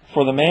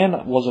 For the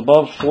man was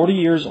above 40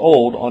 years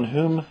old on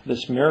whom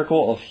this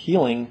miracle of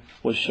healing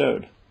was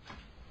showed.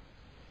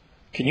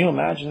 Can you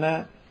imagine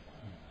that?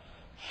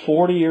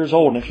 40 years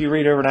old. And if you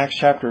read over in Acts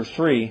chapter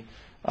 3,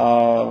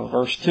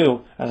 verse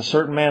 2, and a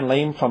certain man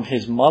lame from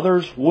his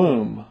mother's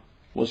womb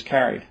was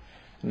carried,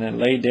 and then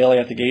laid daily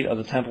at the gate of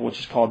the temple, which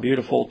is called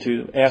Beautiful,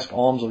 to ask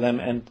alms of them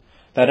and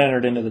that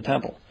entered into the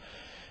temple.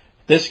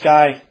 This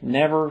guy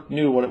never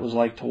knew what it was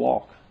like to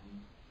walk.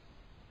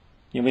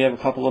 You know, we have a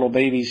couple little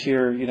babies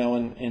here, you know,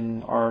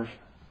 in our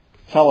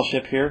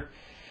fellowship here,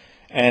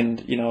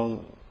 and you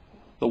know,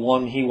 the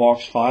one, he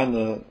walks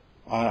fine.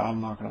 I'm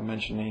not going to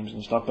mention names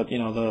and stuff, but you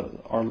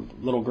know, our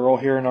little girl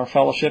here in our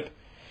fellowship,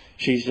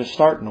 she's just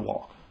starting to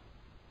walk.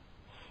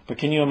 But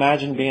can you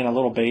imagine being a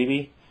little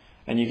baby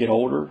and you get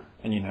older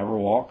and you never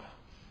walk?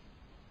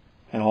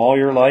 And all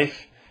your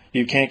life,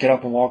 you can't get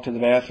up and walk to the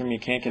bathroom. You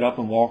can't get up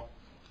and walk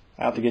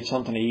out to get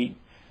something to eat.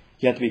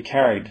 You have to be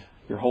carried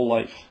your whole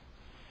life.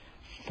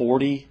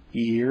 40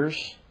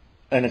 years.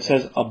 And it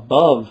says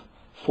above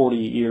 40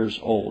 years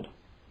old.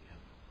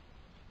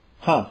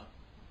 Huh.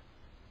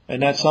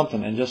 And that's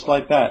something. And just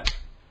like that,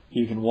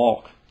 you can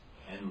walk.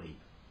 And leap.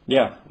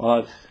 Yeah.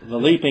 Well, the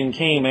leaping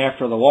came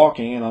after the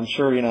walking, and I'm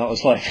sure, you know, it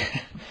was like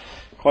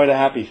quite a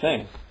happy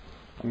thing.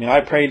 I mean,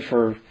 I prayed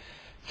for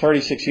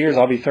 36 years.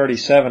 I'll be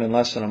 37 in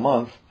less than a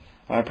month.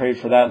 I prayed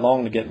for that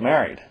long to get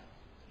married,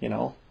 you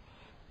know.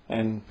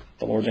 And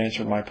the Lord's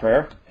answered my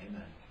prayer.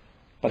 Amen.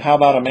 But how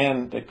about a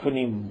man that couldn't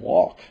even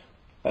walk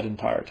that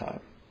entire time?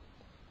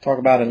 Talk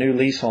about a new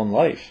lease on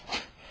life.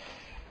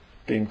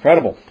 Be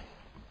incredible.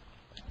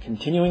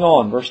 Continuing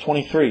on, verse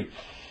 23.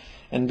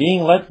 And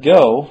being let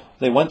go,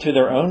 they went to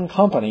their own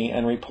company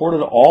and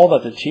reported all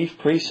that the chief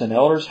priests and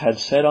elders had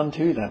said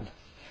unto them.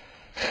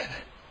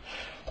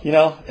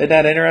 Isn't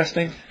that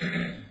interesting?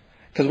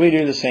 Because we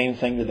do the same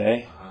thing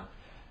today.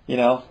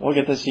 We'll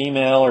get this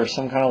email or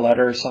some kind of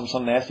letter or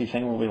some nasty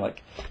thing where we're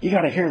like, you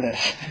got to hear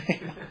this.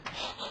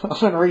 I'm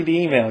going to read the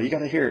email. You got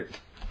to hear it.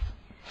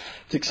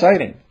 It's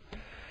exciting.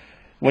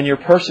 When you're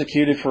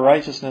persecuted for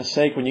righteousness'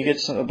 sake, when you get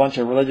a bunch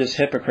of religious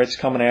hypocrites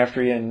coming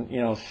after you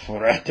and,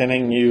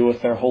 threatening you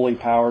with their holy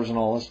powers and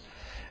all this,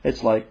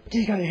 it's like,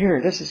 you got to hear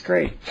it. This is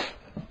great.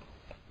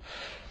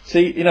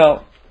 See,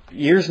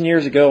 years and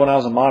years ago when I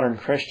was a modern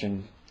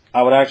Christian,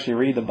 I would actually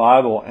read the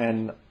Bible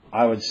and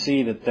I would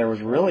see that there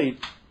was really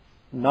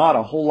not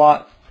a whole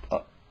lot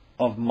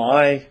of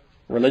my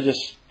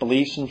religious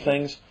beliefs and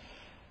things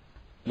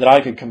that I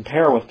could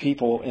compare with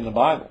people in the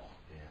Bible.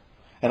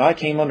 And I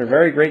came under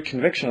very great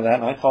conviction of that,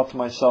 and I thought to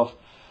myself,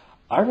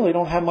 I really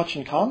don't have much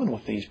in common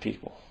with these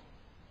people.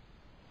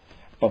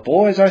 But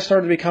boy, as I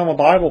started to become a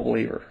Bible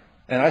believer,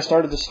 and I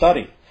started to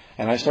study,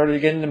 and I started to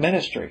get into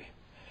ministry,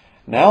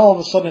 now all of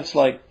a sudden it's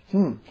like,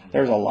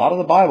 there's a lot of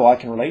the Bible I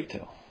can relate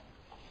to.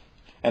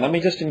 And let me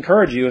just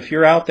encourage you, if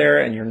you're out there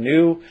and you're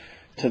new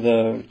to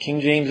the King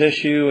James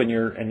issue and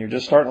you're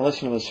just starting to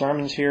listen to the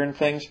sermons here and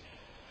things,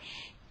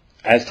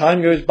 as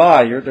time goes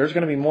by, there's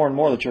going to be more and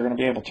more that you're going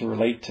to be able to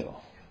relate to.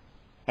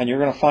 And you're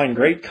going to find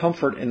great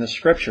comfort in the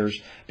Scriptures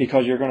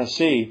because you're going to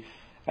see,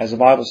 as the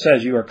Bible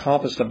says, you are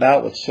compassed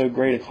about with so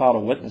great a cloud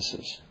of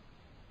witnesses.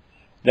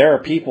 There are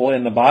people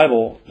in the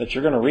Bible that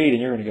you're going to read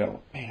and you're going to go,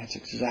 man, that's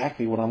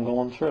exactly what I'm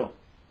going through.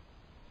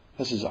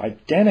 This is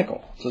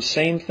identical. It's the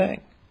same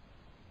thing.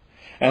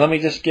 And let me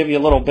just give you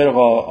a little bit of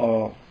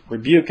a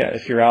rebuke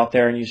if you're out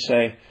there and you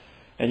say,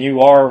 and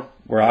you are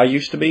where I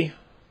used to be,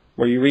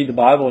 where you read the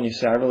Bible and you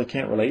say, I really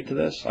can't relate to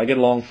this. I get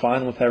along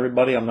fine with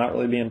everybody. I'm not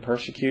really being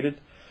persecuted.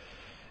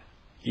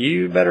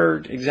 You better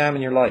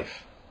examine your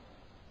life.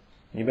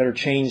 You better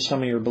change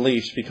some of your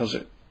beliefs because,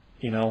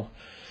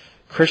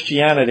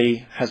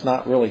 Christianity has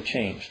not really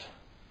changed.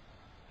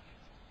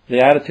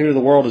 The attitude of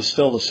the world is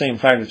still the same. In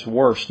fact, it's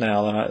worse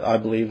now than I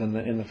believe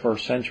in the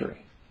first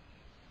century.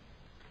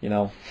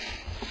 So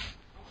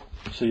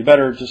you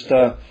better just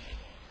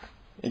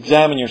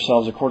examine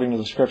yourselves according to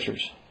the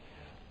Scriptures.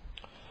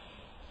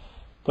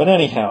 But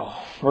anyhow,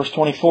 verse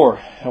 24,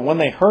 and when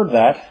they heard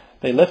that,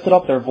 they lifted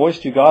up their voice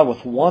to God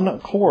with one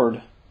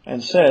accord,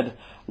 and said,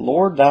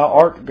 Lord, thou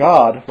art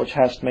God, which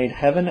hast made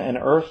heaven and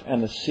earth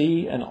and the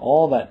sea and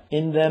all that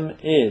in them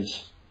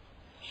is.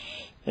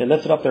 They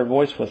lifted up their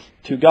voice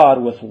to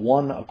God with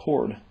one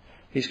accord.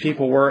 These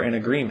people were in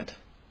agreement.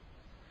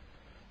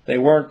 They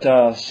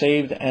weren't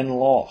saved and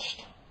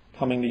lost,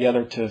 coming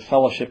together to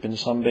fellowship in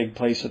some big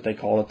place that they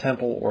call a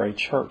temple or a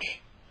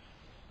church.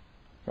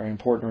 Very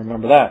important to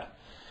remember that.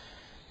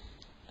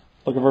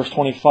 Look at verse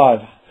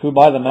 25. Who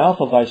by the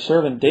mouth of thy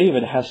servant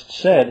David hast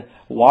said,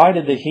 Why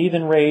did the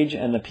heathen rage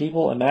and the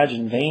people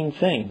imagine vain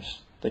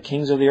things? The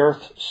kings of the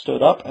earth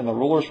stood up and the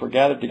rulers were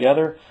gathered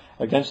together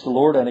against the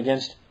Lord and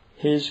against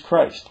His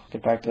Christ. I'll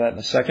get back to that in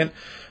a second.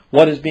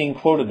 What is being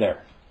quoted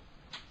there?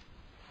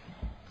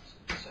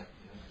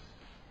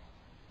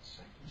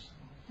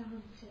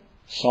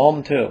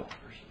 Psalm 2.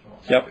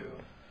 Yep.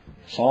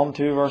 Psalm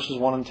 2 verses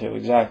 1 and 2.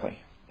 Exactly.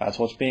 That's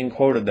what's being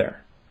quoted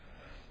there.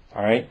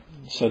 Alright.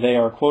 So they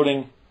are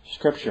quoting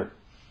Scripture.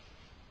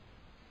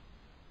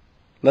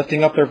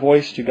 Lifting up their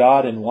voice to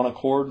God in one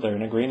accord. They're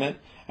in agreement.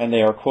 And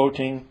they are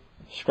quoting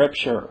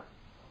Scripture.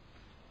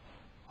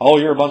 Oh,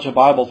 you're a bunch of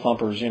Bible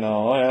thumpers,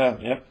 Oh, yeah,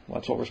 yep.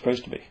 That's what we're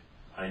supposed to be.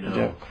 I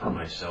know for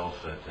myself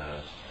that,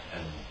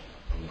 and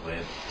I'm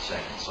glad the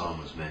second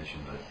psalm was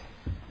mentioned, but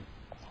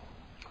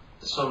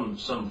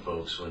some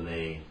folks, when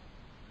they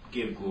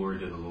give glory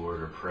to the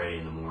Lord or pray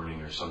in the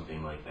morning or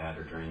something like that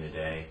or during the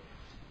day,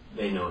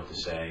 they know what to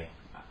say.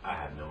 I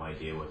have no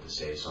idea what to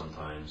say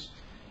sometimes.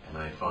 And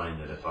I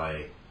find that if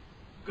I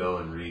go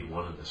and read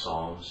one of the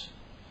Psalms,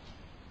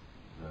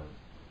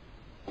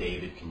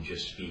 David can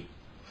just speak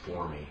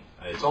for me.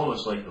 It's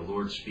almost like the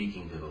Lord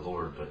speaking to the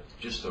Lord, but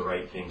just the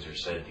right things are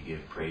said to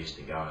give praise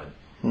to God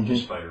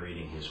just by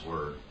reading His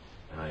Word.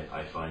 And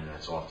I find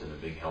that's often a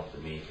big help to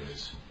me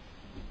because,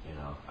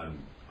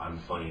 I'm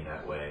funny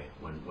that way.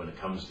 When it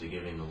comes to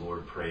giving the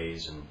Lord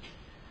praise and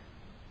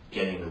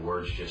getting the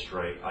words just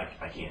right,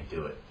 I can't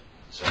do it.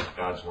 So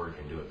God's Word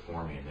can do it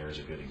for me, and there's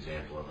a good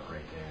example of it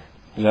right there.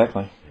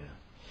 Exactly. Yeah.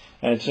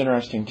 And it's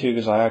interesting, too,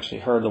 because I actually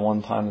heard the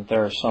one time that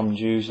there are some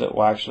Jews that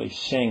will actually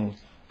sing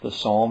the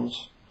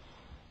Psalms,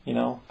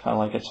 kind of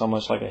like it's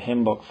almost like a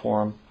hymn book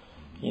for them,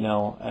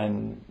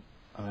 and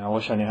I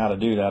wish I knew how to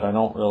do that. I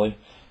don't really,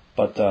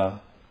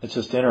 but it's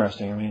just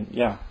interesting.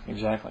 Yeah,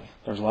 exactly.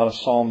 There's a lot of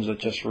Psalms that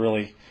just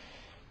really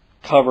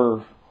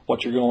cover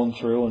what you're going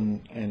through,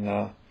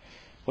 and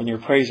when you're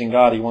praising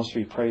God, He wants to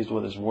be praised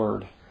with His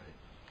Word,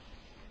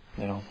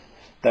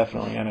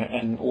 definitely,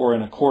 and or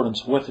in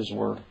accordance with His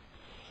Word.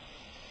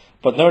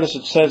 But notice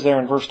it says there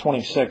in verse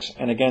 26,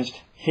 and against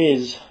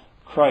His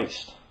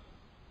Christ.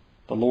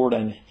 The Lord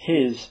and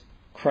His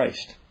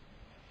Christ.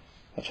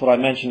 That's what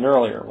I mentioned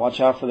earlier. Watch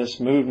out for this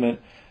movement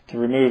to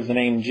remove the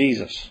name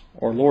Jesus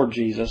or Lord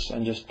Jesus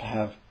and just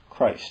have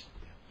Christ.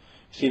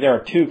 See, there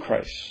are two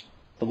Christs.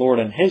 The Lord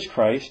and His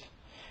Christ,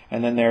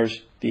 and then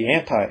there's the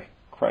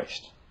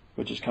Antichrist,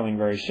 which is coming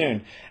very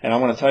soon. And I'm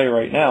going to tell you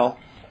right now,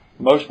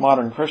 most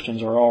modern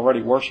Christians are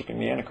already worshiping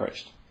the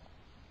Antichrist.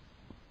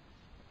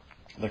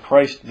 The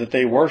Christ that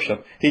they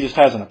worship, He just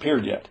hasn't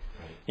appeared yet.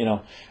 You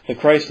know, the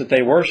Christ that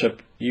they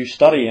worship, you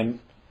study Him,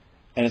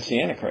 and it's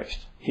the Antichrist.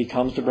 He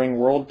comes to bring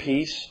world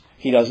peace.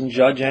 He doesn't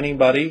judge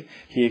anybody.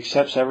 He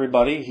accepts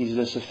everybody. He's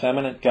this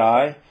effeminate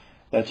guy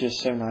that's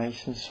just so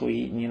nice and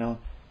sweet, and, you know,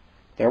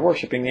 they're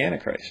worshiping the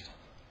Antichrist.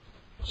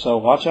 So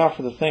watch out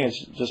for the thing. It's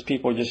just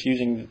people just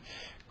using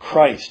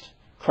Christ.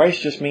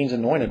 Christ just means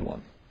anointed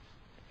one,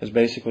 is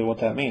basically what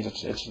that means.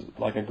 It's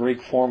like a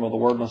Greek form of the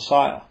word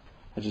Messiah,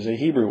 which is a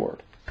Hebrew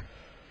word.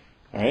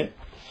 All right?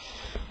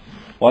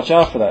 Watch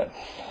out for that.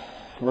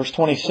 Verse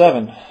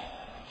 27,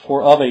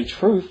 for of a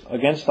truth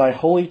against thy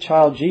holy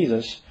child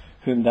Jesus,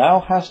 whom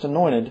thou hast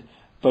anointed,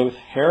 both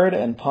Herod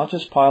and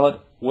Pontius Pilate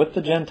with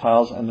the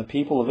Gentiles and the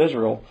people of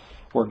Israel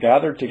were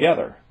gathered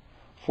together.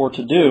 For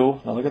to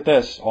do, now look at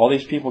this, all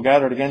these people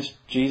gathered against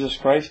Jesus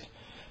Christ.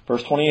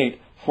 Verse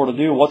 28, for to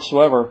do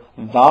whatsoever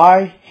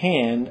thy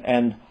hand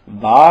and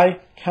thy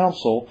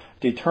counsel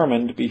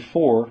determined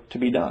before to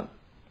be done.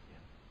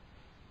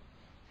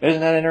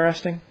 Isn't that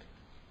interesting?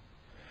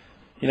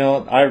 You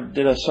know, I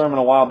did a sermon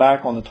a while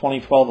back on the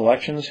 2012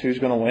 elections, who's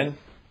going to win.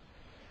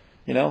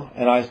 You know,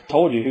 and I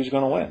told you who's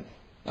going to win.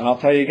 And I'll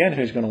tell you again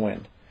who's going to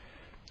win.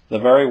 The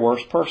very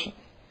worst person.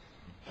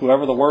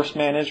 Whoever the worst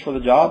man is for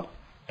the job,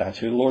 that's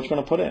who the Lord's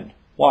going to put in.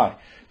 Why?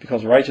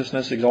 Because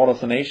righteousness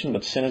exalteth a nation,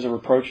 but sin is a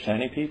reproach to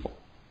any people.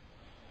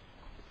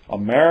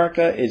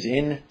 America is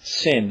in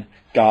sin.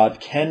 God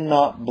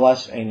cannot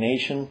bless a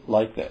nation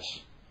like this.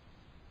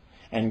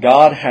 And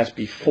God has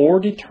before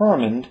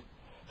determined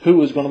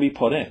who is going to be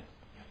put in.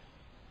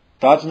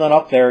 God's not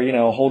up there, you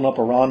know, holding up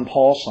a Ron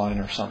Paul sign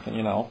or something,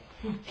 you know.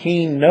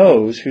 He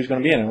knows who's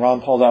going to be in. And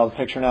Ron Paul's out of the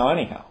picture now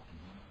anyhow.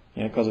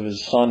 You know, because of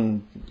his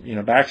son, you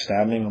know,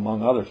 backstabbing him,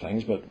 among other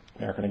things. But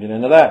we're not going to get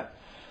into that.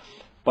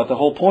 But the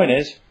whole point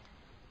is,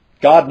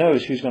 God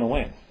knows who's going to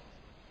win.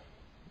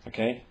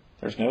 Okay?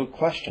 There's no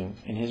question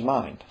in His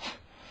mind.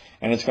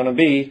 And it's going to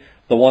be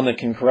the one that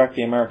can correct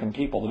the American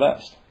people the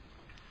best.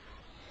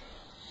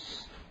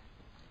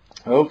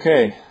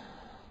 Okay.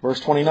 Verse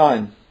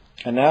 29.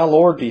 And now,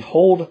 Lord,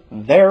 behold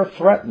their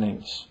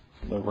threatenings,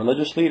 the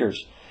religious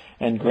leaders,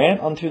 and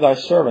grant unto thy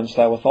servants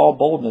that with all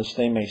boldness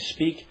they may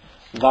speak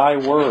thy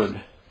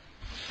word,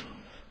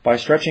 by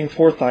stretching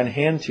forth thine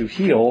hand to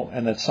heal,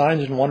 and that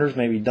signs and wonders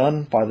may be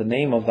done by the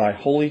name of thy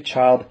holy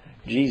child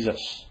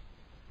Jesus.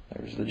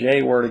 There's the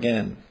J word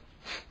again.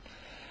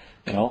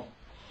 You know?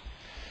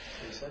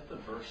 Is that the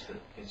verse that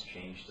gets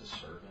changed to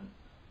servant?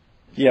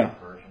 Yeah.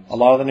 A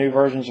lot of the new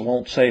versions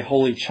won't say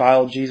holy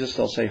child Jesus,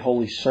 they'll say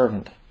holy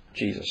servant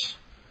Jesus.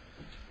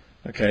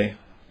 Okay?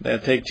 They'll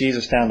take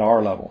Jesus down to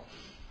our level.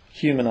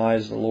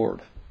 Humanize the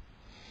Lord.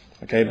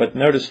 Okay, but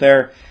notice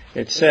there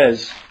it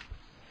says,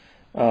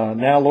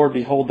 now, Lord,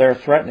 behold their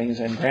threatenings,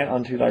 and grant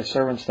unto thy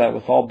servants that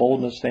with all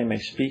boldness they may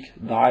speak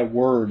thy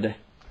word.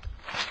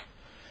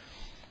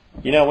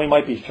 You know, we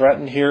might be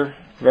threatened here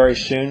very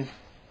soon.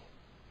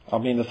 I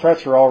mean, the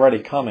threats are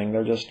already coming.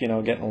 They're just, you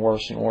know, getting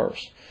worse and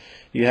worse.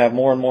 You have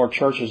more and more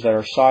churches that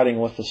are siding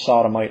with the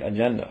sodomite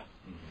agenda.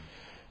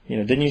 You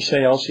know, didn't you say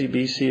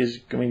LCBC is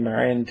going to be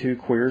marrying 2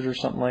 queers or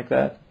something like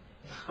that?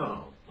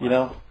 Oh. You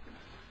know?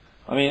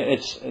 I mean,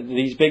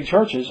 these big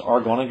churches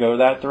are going to go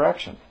that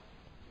direction.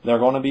 They're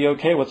going to be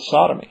okay with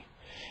sodomy.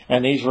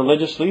 And these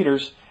religious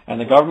leaders and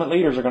the government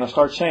leaders are going to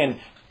start saying,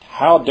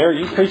 how dare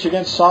you preach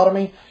against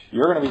sodomy?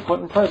 You're going to be put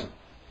in prison.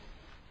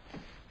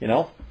 You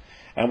know?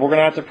 And we're going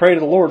to have to pray to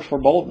the Lord for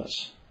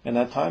boldness in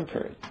that time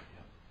period.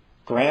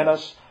 Grant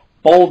us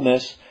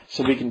boldness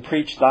so we can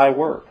preach thy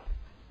word.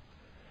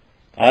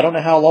 I don't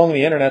know how long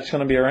the internet's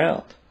going to be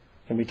around.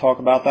 And we talk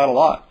about that a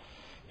lot.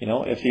 You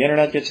know, if the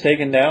internet gets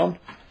taken down,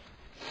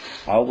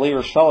 Bible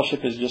Believers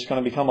Fellowship is just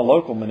going to become a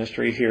local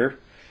ministry here.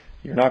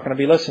 You're not going to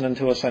be listening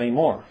to us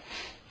anymore.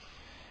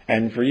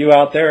 And for you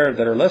out there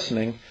that are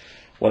listening,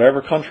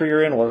 whatever country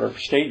you're in, whatever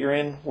state you're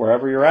in,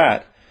 wherever you're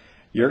at,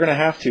 you're going to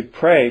have to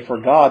pray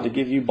for God to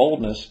give you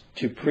boldness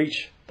to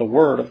preach the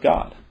Word of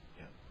God.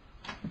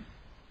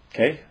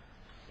 Okay?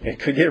 It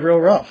could get real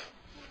rough.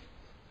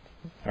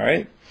 All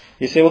right?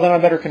 You say, well, then I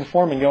better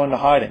conform and go into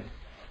hiding.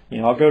 You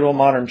know, I'll go to a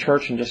modern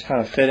church and just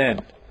kind of fit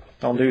in.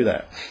 Don't do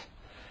that.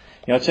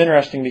 You know, it's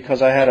interesting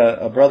because I had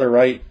a brother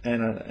write,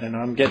 and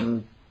I'm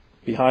getting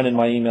behind in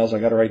my emails. I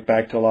got to write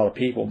back to a lot of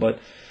people. But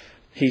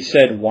he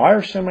said, why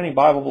are so many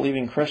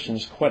Bible-believing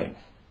Christians quitting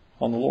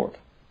on the Lord?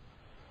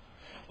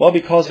 Well,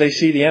 because they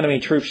see the enemy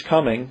troops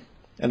coming,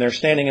 and they're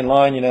standing in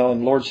line, you know,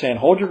 and the Lord's saying,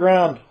 hold your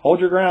ground, hold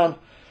your ground.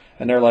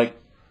 And they're like,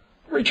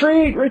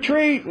 retreat,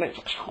 retreat.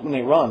 And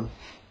they run.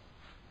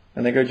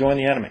 And they go join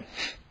the enemy.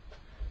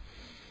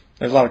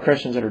 There's a lot of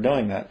Christians that are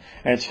doing that.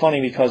 And it's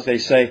funny because they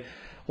say,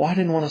 well, I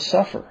didn't want to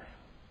suffer.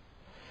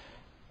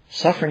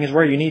 Suffering is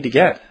where you need to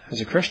get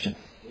as a Christian.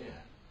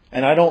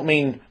 And I don't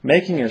mean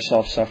making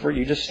yourself suffer.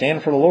 You just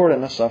stand for the Lord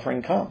and the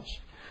suffering comes.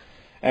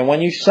 And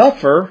when you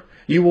suffer,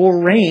 you will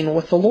reign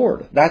with the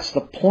Lord. That's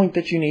the point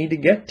that you need to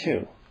get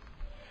to.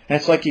 And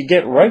it's like you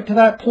get right to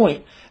that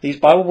point. These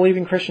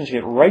Bible-believing Christians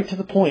get right to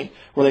the point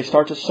where they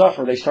start to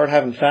suffer. They start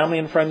having family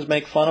and friends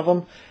make fun of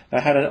them. I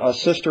had a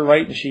sister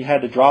write, and she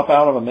had to drop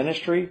out of a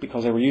ministry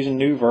because they were using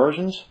new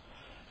versions,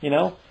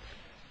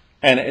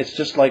 And it's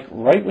just like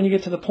right when you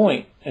get to the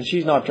point, and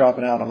she's not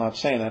dropping out, I'm not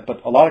saying that,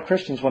 but a lot of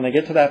Christians, when they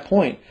get to that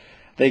point,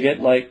 they get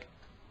like,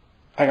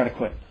 I got to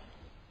quit.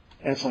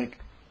 And it's like,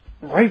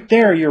 right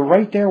there, you're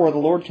right there where the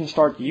Lord can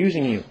start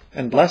using you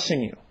and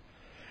blessing you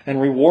and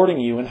rewarding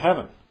you in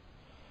heaven.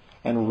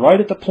 And right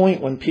at the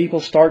point when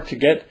people start to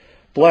get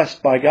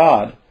blessed by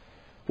God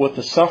with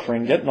the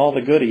suffering, getting all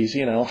the goodies,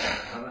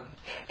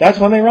 that's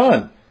when they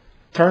run.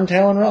 Turn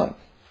tail and run.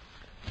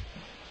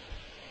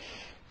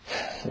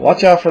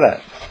 Watch out for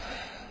that.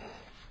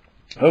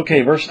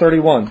 Okay, verse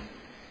 31.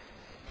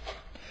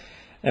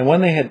 And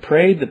when they had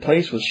prayed, the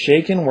place was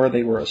shaken where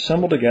they were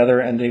assembled together,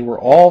 and they were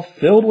all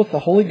filled with the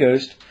Holy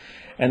Ghost,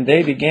 and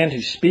they began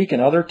to speak in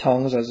other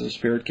tongues as the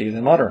Spirit gave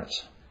them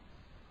utterance.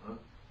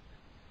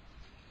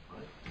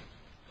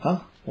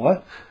 Huh?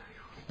 What?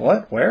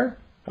 What? Where?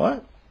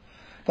 What?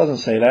 Doesn't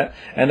say that.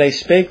 And they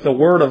spake the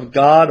word of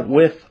God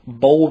with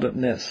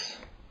boldness.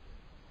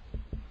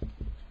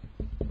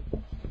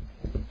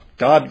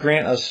 God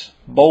grant us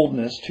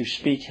boldness to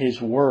speak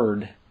His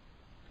word.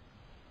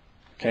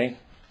 Okay?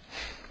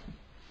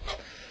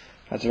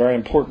 That's very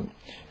important.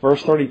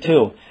 Verse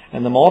 32.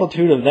 And the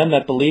multitude of them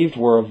that believed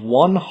were of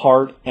one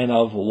heart and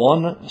of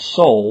one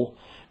soul.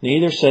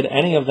 Neither said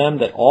any of them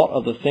that aught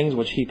of the things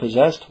which he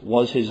possessed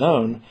was his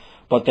own,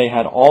 but they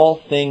had all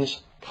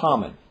things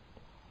common.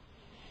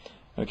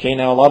 Okay,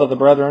 now a lot of the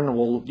brethren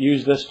will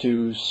use this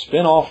to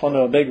spin off onto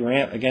a big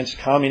rant against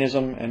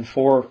communism and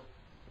for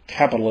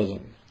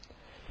capitalism.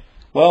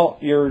 Well,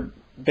 you're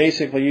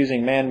basically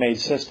using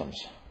man-made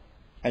systems.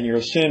 And you're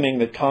assuming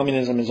that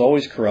communism is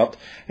always corrupt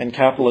and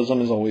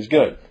capitalism is always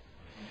good.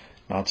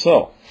 Not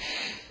so.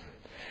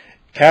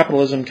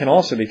 Capitalism can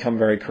also become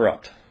very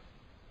corrupt.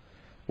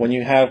 When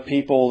you have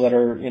people that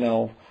are,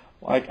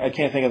 I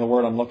can't think of the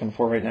word I'm looking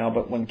for right now,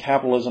 but when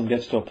capitalism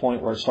gets to a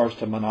point where it starts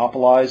to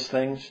monopolize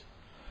things,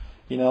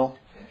 Fascism?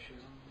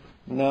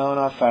 No,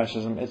 not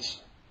fascism.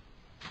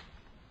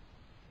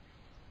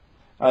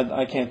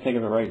 I can't think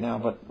of it right now,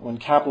 but when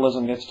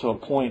capitalism gets to a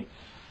point,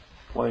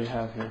 what do you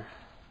have here?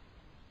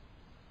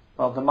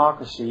 Well,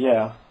 democracy,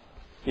 yeah,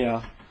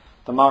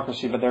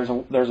 democracy. But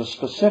there's a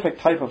specific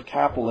type of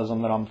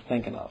capitalism that I'm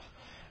thinking of,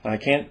 and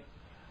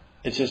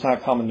it's just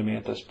not coming to me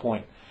at this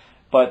point.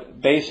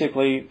 But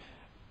basically,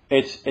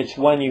 it's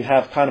when you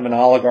have kind of an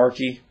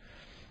oligarchy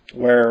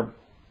where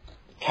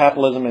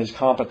capitalism is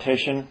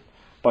competition,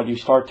 but you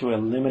start to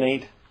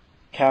eliminate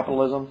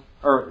capitalism,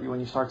 or when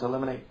you start to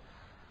eliminate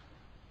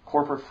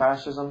corporate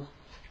fascism.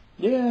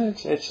 Yeah,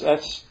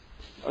 that's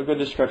a good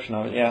description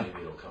of it. Yeah.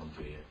 Maybe it'll come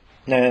to you.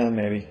 Nah,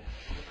 maybe.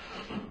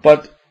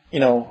 But,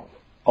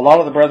 a lot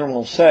of the brethren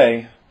will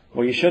say,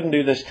 well, you shouldn't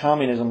do this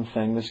communism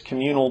thing, this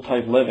communal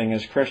type living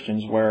as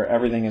Christians where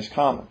everything is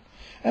common.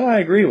 And I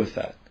agree with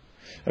that.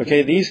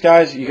 Okay, these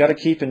guys, you got to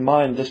keep in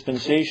mind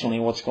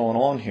dispensationally what's going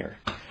on here.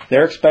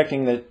 They're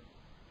expecting that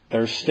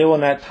they're still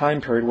in that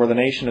time period where the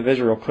nation of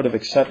Israel could have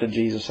accepted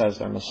Jesus as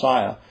their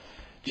Messiah.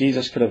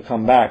 Jesus could have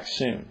come back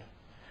soon.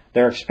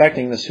 They're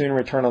expecting the soon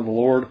return of the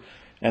Lord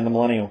and the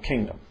millennial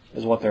kingdom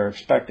is what they're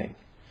expecting.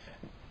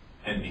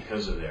 And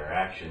because of their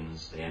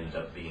actions, they ended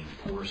up being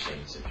poor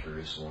saints at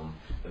Jerusalem.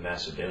 The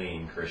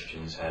Macedonian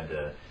Christians had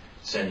to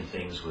send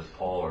things with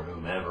Paul or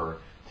whomever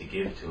to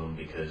give to them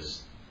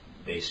because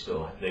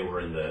they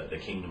were in the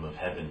kingdom of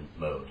heaven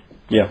mode.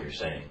 Yeah. You're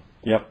saying.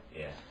 Yep.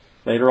 Yeah.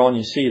 Later on,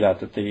 you see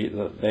that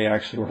they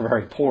actually were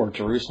very poor at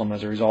Jerusalem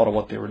as a result of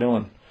what they were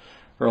doing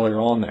earlier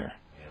on there.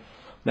 Yeah.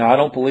 Now, I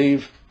don't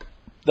believe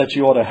that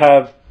you ought to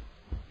have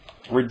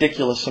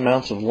ridiculous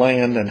amounts of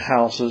land and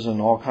houses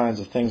and all kinds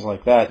of things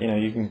like that.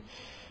 You can,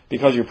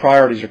 because your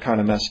priorities are kind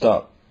of messed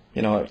up.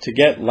 To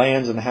get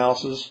lands and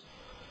houses,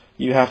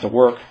 you have to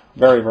work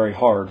very, very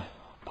hard,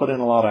 put in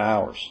a lot of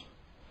hours.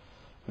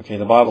 Okay,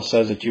 the Bible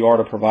says that you are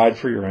to provide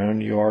for your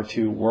own. You are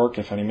to work.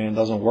 If any man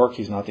doesn't work,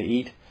 he's not to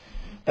eat.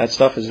 That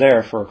stuff is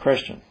there for a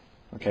Christian.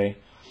 Okay,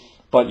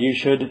 but you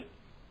should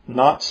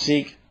not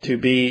seek to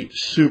be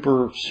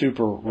super,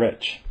 super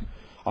rich.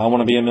 I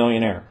want to be a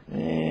millionaire.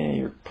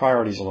 Your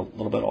priority's a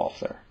little bit off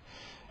there.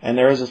 And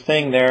there is a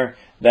thing there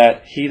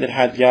that he that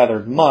had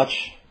gathered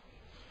much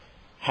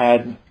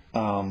had,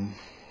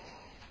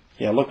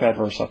 look that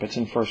verse up. It's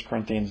in 1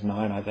 Corinthians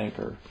 9, I think,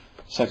 or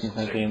 2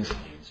 Corinthians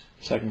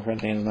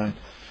 9.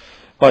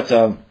 But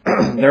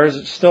there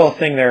is still a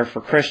thing there for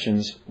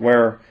Christians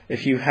where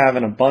if you have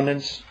an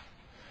abundance,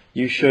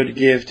 you should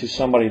give to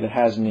somebody that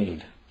has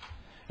need.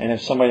 And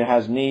if somebody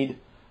has need,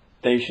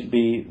 they should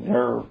be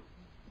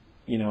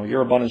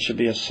your abundance should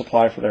be a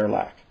supply for their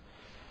lack.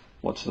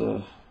 What's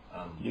the...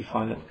 you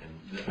find it?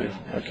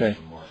 Okay.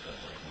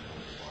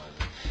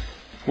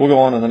 We'll go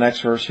on to the next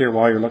verse here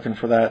while you're looking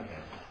for that.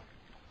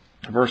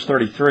 verse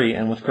 33,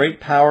 and with great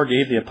power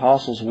gave the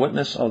apostles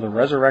witness of the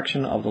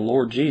resurrection of the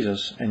Lord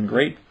Jesus, and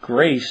great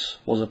grace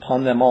was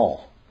upon them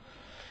all.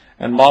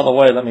 And by the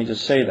way, let me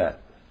just say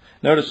that.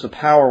 Notice the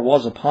power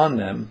was upon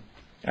them,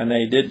 and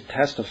they did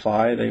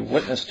testify, they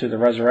witnessed to the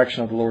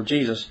resurrection of the Lord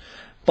Jesus,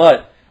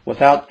 but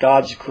without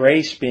God's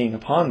grace being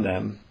upon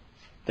them,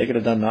 they could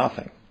have done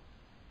nothing.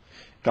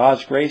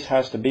 God's grace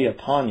has to be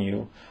upon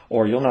you,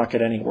 or you'll not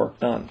get any work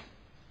done.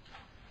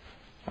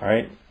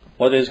 Alright?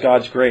 What is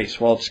God's grace?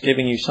 Well, it's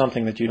giving you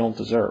something that you don't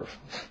deserve,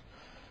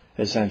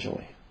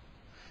 essentially.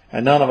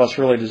 And none of us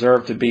really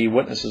deserve to be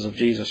witnesses of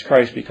Jesus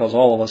Christ because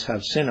all of us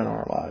have sin in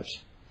our lives.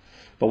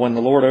 But when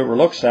the Lord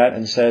overlooks that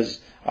and says,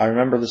 I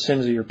remember the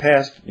sins of your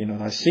past,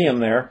 I see them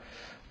there,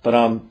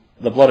 but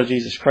the blood of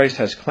Jesus Christ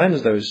has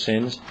cleansed those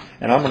sins,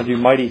 and I'm going to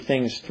do mighty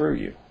things through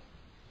you.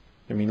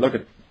 I mean, look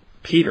at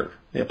Peter,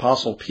 the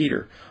Apostle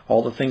Peter,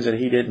 all the things that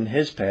he did in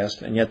his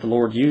past, and yet the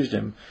Lord used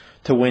him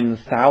to win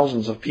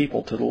thousands of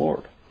people to the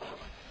Lord.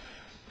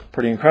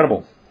 Pretty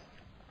incredible.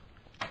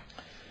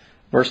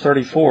 Verse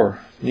 34,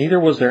 neither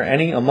was there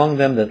any among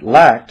them that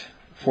lacked,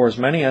 for as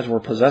many as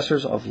were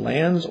possessors of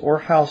lands or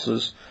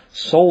houses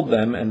sold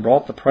them and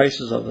brought the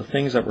prices of the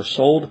things that were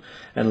sold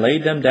and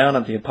laid them down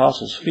at the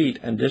apostles' feet,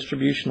 and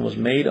distribution was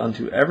made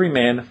unto every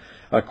man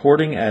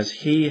according as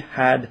he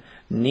had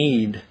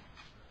need.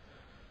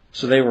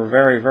 So they were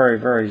very, very,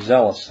 very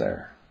zealous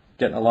there,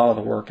 getting a lot of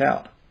the work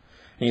out.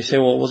 And you say,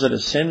 well, was it a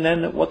sin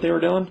then that what they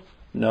were doing?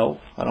 No,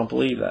 I don't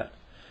believe that.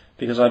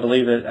 Because I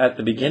believe that at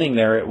the beginning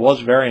there, it was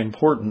very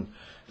important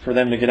for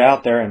them to get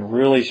out there and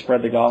really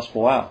spread the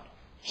gospel out.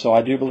 So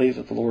I do believe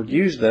that the Lord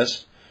used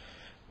this,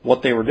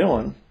 what they were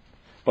doing,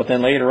 but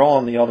then later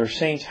on the other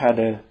saints had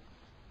to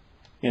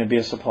be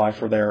a supply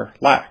for their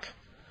lack,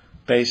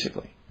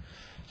 basically.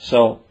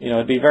 So,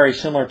 it'd be very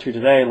similar to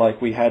today,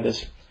 like we had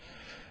this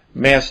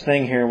mass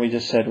thing here, and we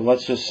just said,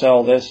 let's just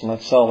sell this and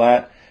let's sell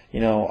that.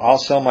 I'll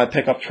sell my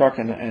pickup truck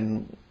and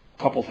a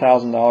couple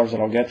 $1,000s that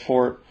I'll get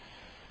for it.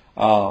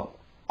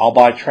 I'll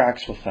buy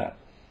tracts with that.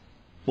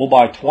 We'll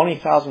buy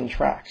 20,000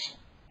 tracts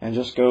and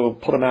just go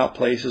put them out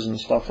places and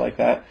stuff like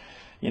that.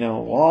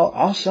 Well,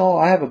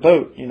 I have a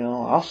boat,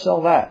 I'll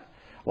sell that.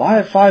 Well, I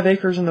have 5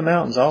 acres in the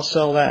mountains, I'll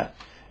sell that.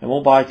 And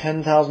we'll buy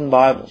 10,000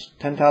 Bibles,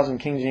 10,000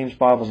 King James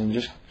Bibles, and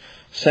just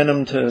send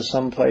them to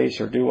some place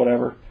or do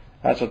whatever.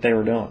 That's what they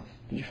were doing.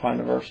 Did you find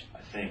the verse?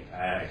 I think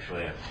I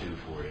actually have 2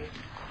 for you.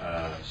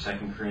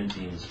 2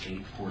 Corinthians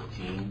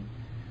 8:14.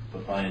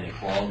 But by an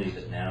equality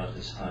that now at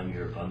this time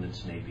your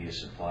abundance may be a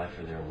supply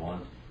for their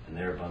want, and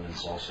their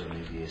abundance also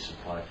may be a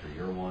supply for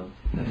your want,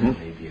 that there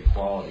may be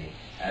equality.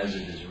 As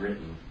it is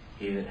written,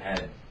 he that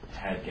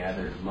had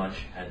gathered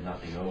much had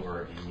nothing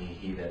over, and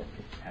he that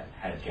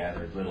had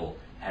gathered little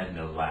had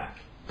no lack.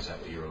 Is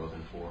that what you were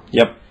looking for?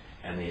 Yep.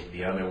 And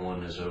the other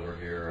one is over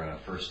here,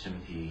 1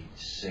 Timothy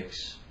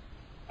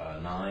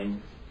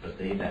 6:9. But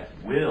they that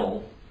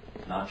will,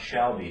 not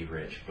shall be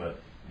rich,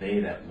 but they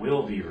that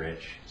will be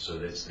rich, so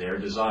that's their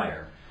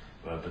desire,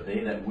 but they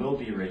that will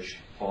be rich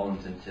fall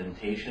into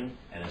temptation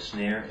and a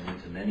snare, and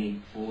into many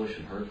foolish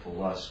and hurtful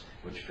lusts,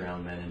 which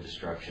drown men in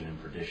destruction and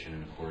perdition.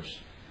 And of course,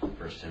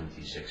 1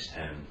 Timothy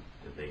 6:10,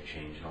 that they've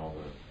changed in all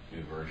the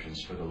new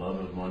versions. For the love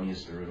of money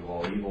is the root of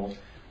all evil,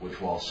 which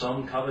while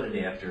some coveted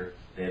after,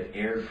 they have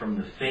erred from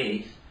the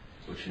faith,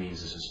 which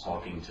means this is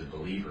talking to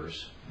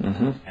believers,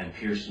 and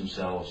pierced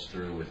themselves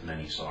through with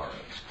many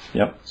sorrows.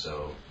 Yep.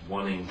 So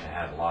wanting to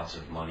have lots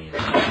of money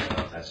and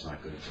stuff, that's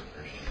not good for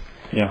a Christian.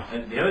 Yeah.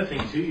 And the other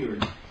thing too,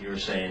 you were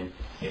saying,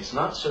 it's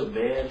not so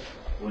bad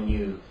when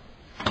you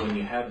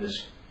have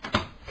this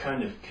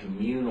kind of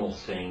communal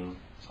thing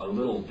a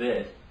little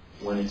bit,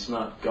 when it's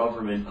not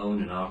government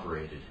owned and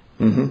operated.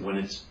 When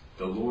it's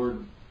the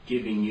Lord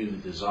giving you the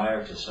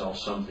desire to sell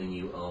something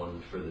you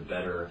own for the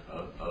better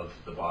of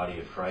the body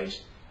of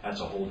Christ. That's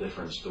a whole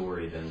different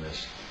story than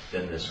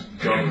this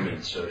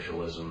government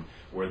socialism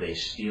where they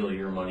steal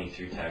your money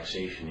through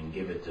taxation and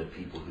give it to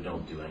people who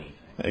don't do anything.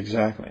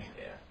 Exactly.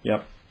 Yeah.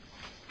 Yep.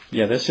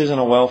 Yeah, this isn't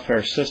a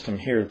welfare system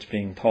here that's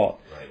being taught.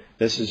 Right.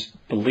 This is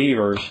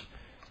believers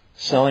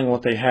selling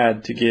what they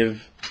had to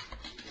give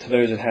to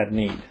those that had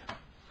need.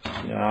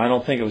 I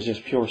don't think it was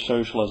just pure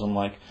socialism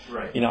like,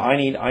 right.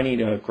 I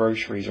need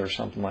groceries or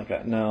something like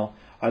that. No,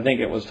 I think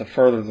it was to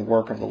further the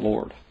work of the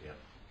Lord.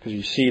 Because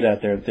you see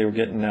that they were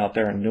getting out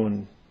there and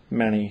doing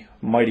many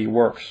mighty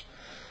works.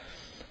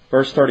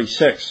 Verse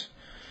 36,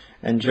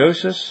 and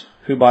Joseph,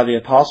 who by the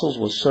apostles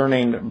was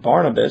surnamed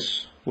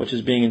Barnabas, which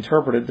is being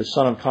interpreted the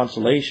son of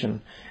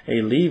consolation,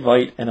 a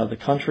Levite and of the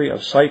country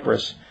of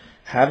Cyprus,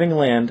 having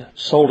land,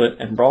 sold it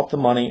and brought the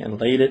money and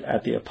laid it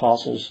at the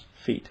apostles'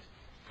 feet.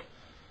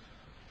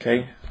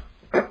 Okay?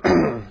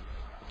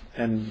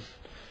 And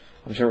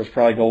I'm sure it was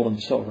probably gold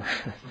and silver.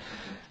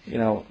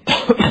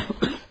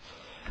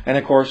 And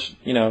of course,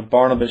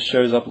 Barnabas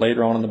shows up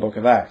later on in the book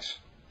of Acts.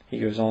 He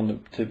goes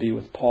on to be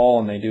with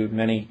Paul, and they do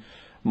many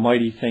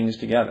mighty things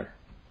together.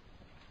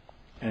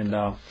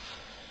 And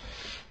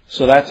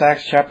so that's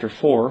Acts chapter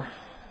 4.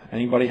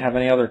 Anybody have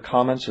any other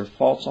comments or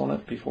thoughts on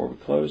it before we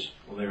close?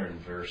 Well, there in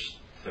verse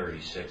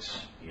 36,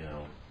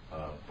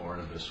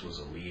 Barnabas was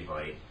a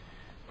Levite,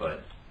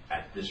 but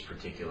at this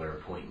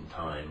particular point in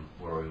time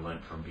where we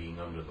went from being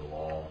under the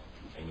law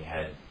and you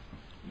had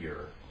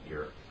your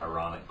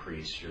Aaronic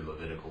priests, your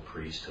Levitical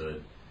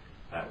priesthood,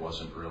 that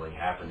wasn't really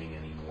happening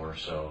anymore.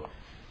 So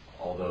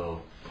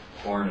although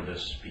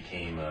Barnabas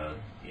became a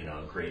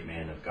great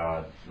man of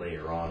God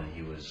later on, and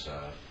he was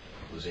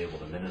able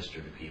to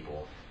minister to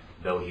people,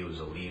 though he was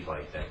a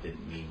Levite, that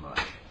didn't mean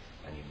much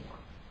anymore.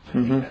 I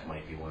think that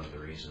might be one of the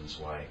reasons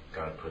why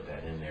God put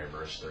that in there,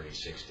 verse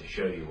 36, to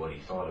show you what he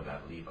thought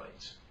about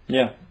Levites.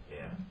 Yeah.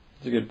 Yeah.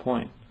 That's a good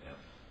point.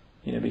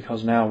 Yeah.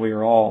 Because now we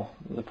are all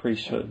the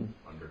priesthood.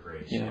 Under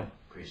grace,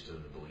 priesthood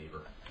of the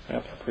believer.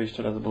 Yep,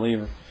 priesthood of the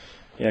believer.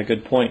 Yeah,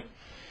 good point.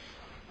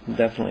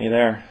 Definitely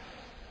there.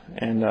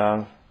 And,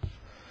 of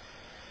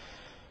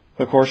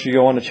course, you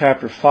go on to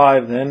chapter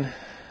 5 then,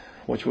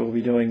 which we'll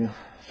be doing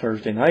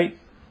Thursday night.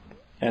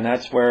 And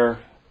that's where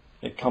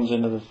it comes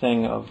into the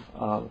thing of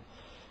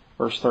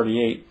verse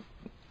 38,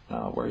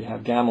 where you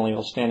have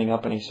Gamaliel standing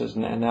up and he says,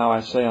 "And now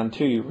I say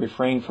unto you,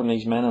 refrain from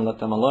these men and let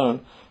them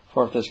alone.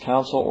 For if this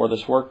counsel or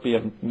this work be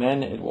of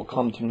men, it will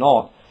come to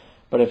naught.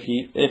 But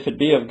if it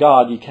be of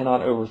God, ye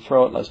cannot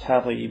overthrow it, lest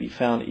haply ye be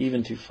found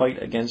even to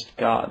fight against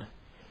God."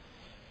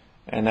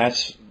 And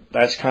that's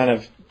kind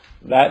of,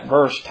 that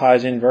verse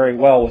ties in very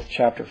well with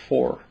chapter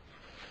 4.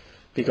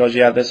 Because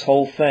you have this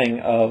whole thing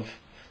of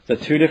the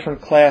two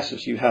different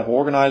classes. You have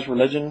organized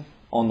religion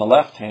on the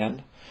left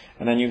hand,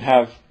 and then you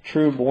have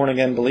true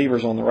born-again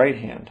believers on the right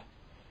hand.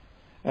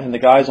 And the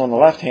guys on the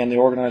left hand, the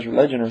organized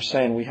religion, are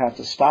saying we have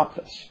to stop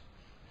this.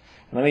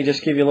 And let me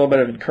just give you a little bit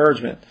of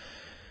encouragement.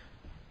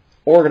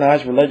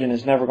 Organized religion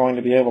is never going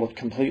to be able to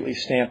completely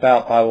stamp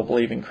out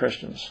Bible-believing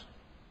Christians.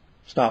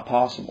 It's not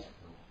possible.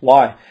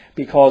 Why?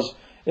 Because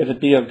if it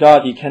be of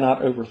God, ye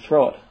cannot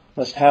overthrow it,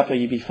 lest haply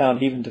ye be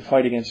found even to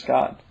fight against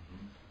God.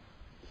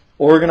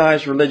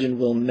 Organized religion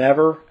will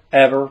never,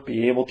 ever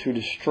be able to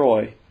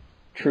destroy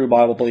true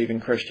Bible-believing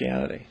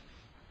Christianity.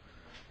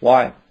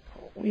 Why?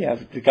 We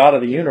have the God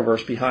of the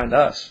universe behind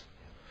us.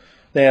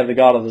 They have the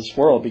God of this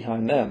world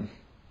behind them.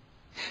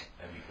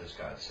 And because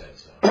God said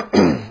so.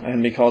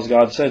 And because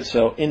God said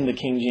so in the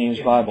King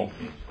James Bible.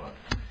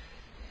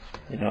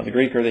 The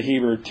Greek or the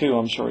Hebrew too,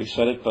 I'm sure he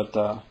said it, but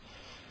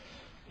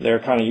they're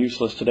kind of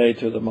useless today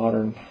to the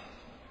modern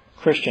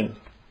Christian.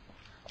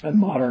 And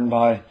modern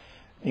by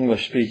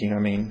English speaking, I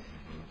mean,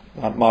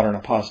 not modern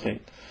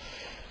apostate.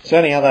 So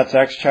anyhow, that's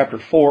Acts chapter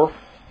 4.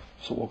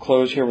 So we'll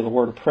close here with a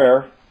word of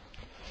prayer.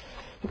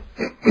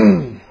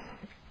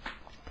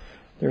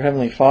 Dear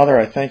Heavenly Father,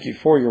 I thank you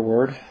for your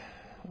word.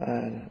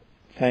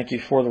 Thank you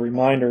for the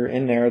reminder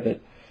in there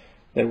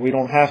that we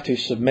don't have to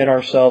submit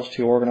ourselves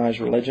to organized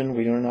religion.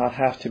 We do not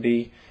have to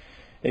be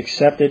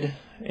accepted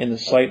in the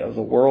sight of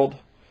the world.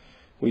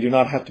 We do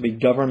not have to be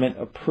government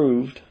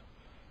approved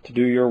to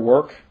do your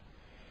work.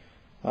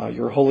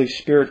 Your Holy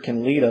Spirit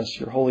can lead us.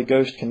 Your Holy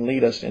Ghost can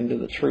lead us into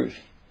the truth.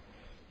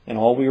 And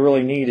all we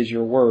really need is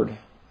your word.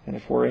 And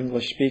if we're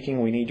English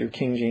speaking, we need your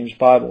King James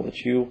Bible that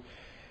you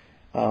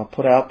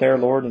put out there,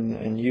 Lord,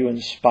 and you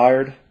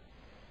inspired,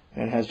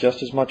 and has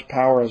just as much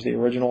power as the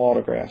original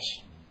autographs.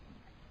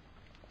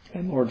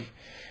 And Lord,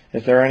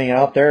 if there are any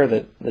out there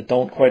that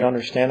don't quite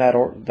understand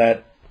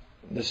that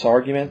this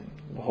argument,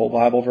 the whole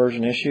Bible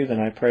version issue, then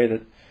I pray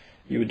that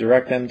you would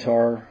direct them to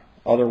our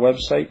other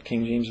website,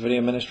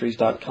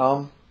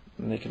 KingJamesVideoMinistries.com,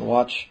 and they can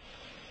watch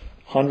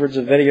hundreds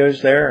of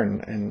videos there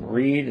and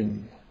read,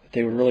 and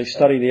they would really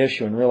study the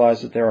issue and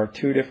realize that there are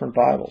two different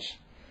Bibles.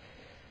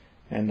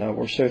 And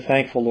we're so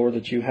thankful, Lord,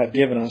 that you have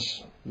given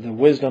us the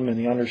wisdom and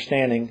the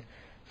understanding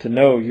to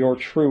know your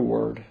true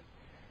word,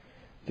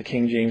 the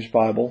King James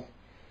Bible,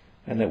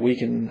 and that we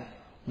can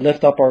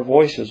lift up our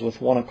voices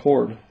with one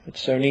accord.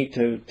 It's so neat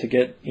to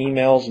get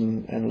emails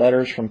and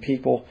letters from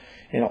people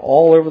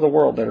all over the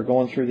world that are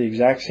going through the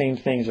exact same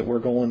things that we're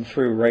going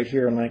through right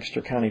here in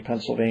Lancaster County,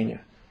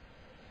 Pennsylvania.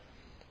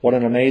 What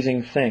an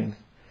amazing thing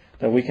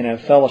that we can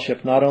have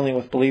fellowship not only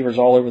with believers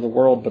all over the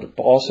world, but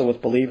also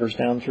with believers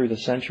down through the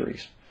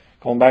centuries.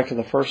 Going back to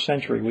the first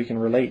century, we can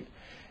relate.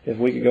 If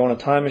we could go in a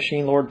time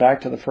machine, Lord,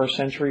 back to the first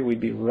century, we'd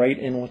be right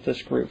in with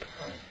this group.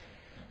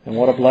 And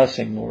what a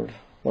blessing, Lord.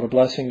 What a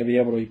blessing to be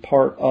able to be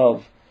part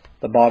of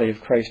the body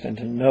of Christ and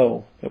to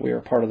know that we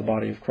are part of the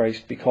body of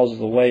Christ because of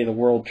the way the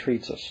world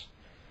treats us.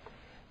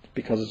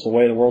 Because it's the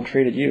way the world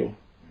treated you.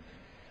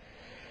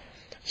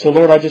 So,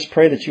 Lord, I just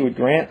pray that you would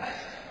grant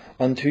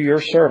unto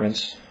your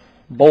servants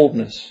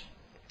boldness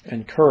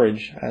and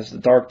courage as the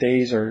dark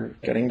days are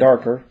getting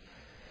darker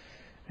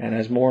and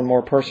as more and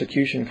more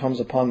persecution comes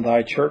upon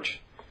thy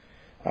church.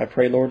 I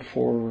pray, Lord,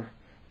 for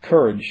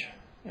courage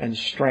and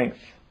strength.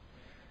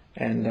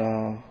 And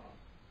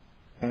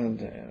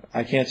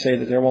I can't say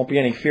that there won't be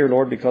any fear,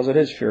 Lord, because it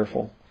is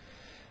fearful.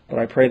 But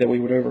I pray that we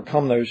would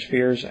overcome those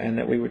fears and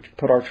that we would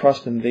put our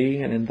trust in thee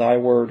and in thy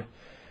word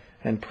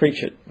and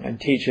preach it and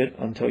teach it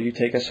until you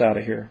take us out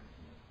of here.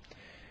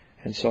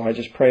 And so I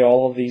just pray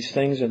all of these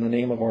things in the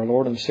name of our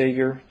Lord and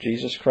Savior,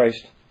 Jesus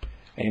Christ.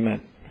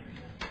 Amen.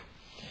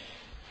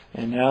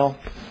 And now,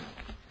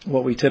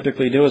 what we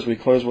typically do is we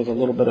close with a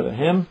little bit of a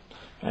hymn,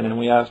 and then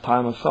we have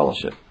time of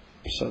fellowship.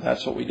 So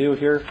that's what we do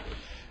here.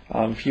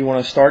 If you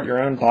want to start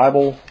your own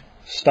Bible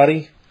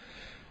study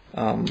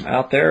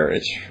out there,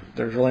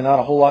 there's really not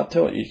a whole lot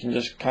to it. You can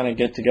just kind of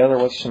get together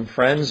with some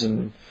friends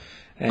and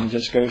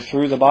just go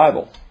through the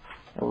Bible,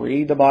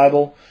 read the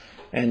Bible,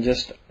 and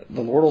just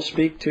the Lord will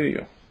speak to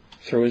you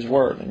through His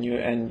Word. And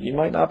you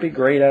might not be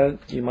great at it.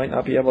 You might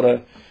not be able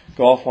to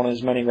go off on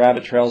as many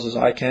rabbit trails as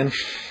I can,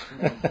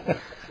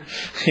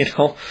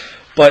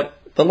 but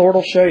the Lord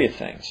will show you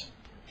things.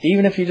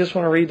 Even if you just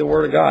want to read the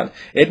Word of God,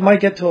 it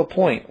might get to a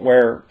point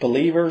where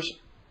believers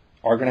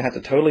are going to have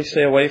to totally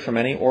stay away from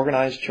any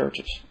organized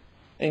churches,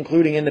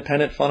 including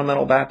independent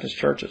fundamental Baptist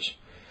churches.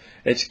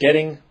 It's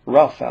getting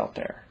rough out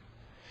there.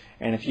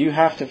 And if you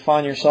have to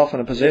find yourself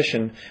in a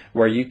position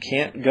where you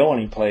can't go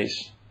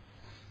anyplace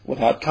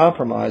without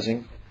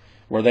compromising,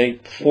 where they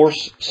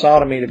force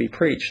sodomy to be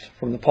preached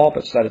from the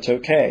pulpits, that it's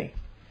okay,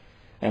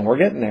 and we're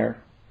getting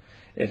there,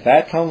 if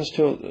that comes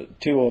to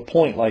a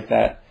point like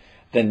that,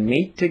 then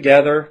meet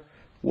together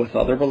with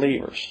other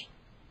believers.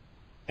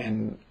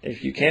 And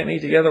if you can't meet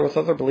together with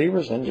other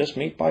believers, then just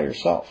meet by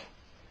yourself.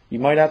 You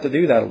might have to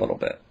do that a little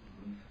bit.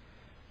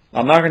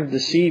 I'm not going to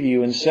deceive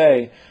you and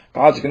say,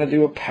 God's going to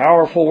do a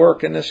powerful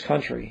work in this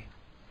country.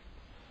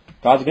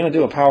 God's going to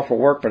do a powerful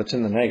work, but it's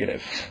in the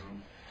negative.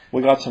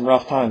 We got some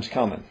rough times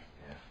coming.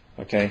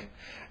 Okay?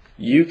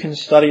 You can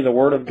study the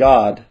Word of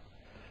God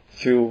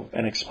through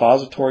an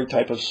expository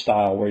type of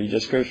style where you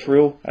just go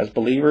through, as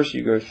believers,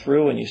 you go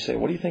through and you say,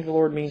 what do you think the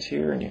Lord means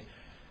here?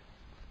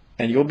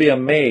 And you'll be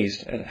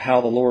amazed at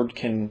how the Lord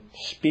can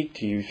speak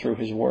to you through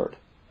His Word.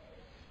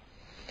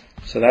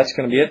 So that's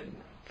going to be it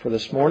for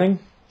this morning.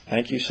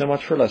 Thank you so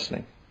much for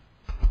listening.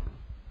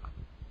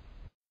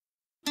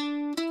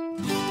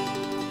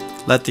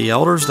 Let the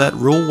elders that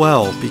rule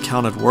well be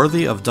counted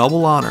worthy of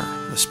double honor,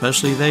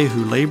 especially they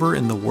who labor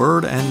in the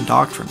word and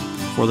doctrine.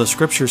 For the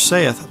Scripture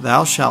saith,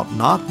 Thou shalt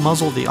not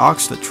muzzle the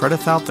ox that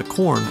treadeth out the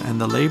corn, and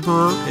the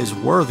laborer is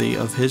worthy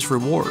of his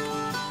reward.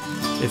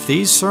 If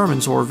these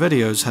sermons or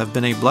videos have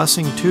been a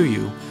blessing to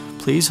you,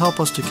 please help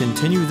us to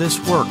continue this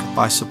work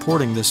by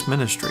supporting this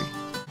ministry.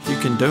 You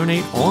can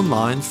donate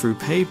online through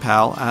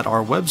PayPal at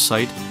our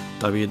website,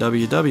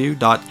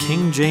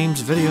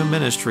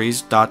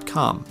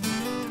 www.KingJamesVideoMinistries.com.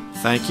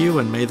 Thank you,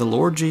 and may the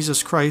Lord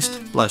Jesus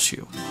Christ bless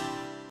you.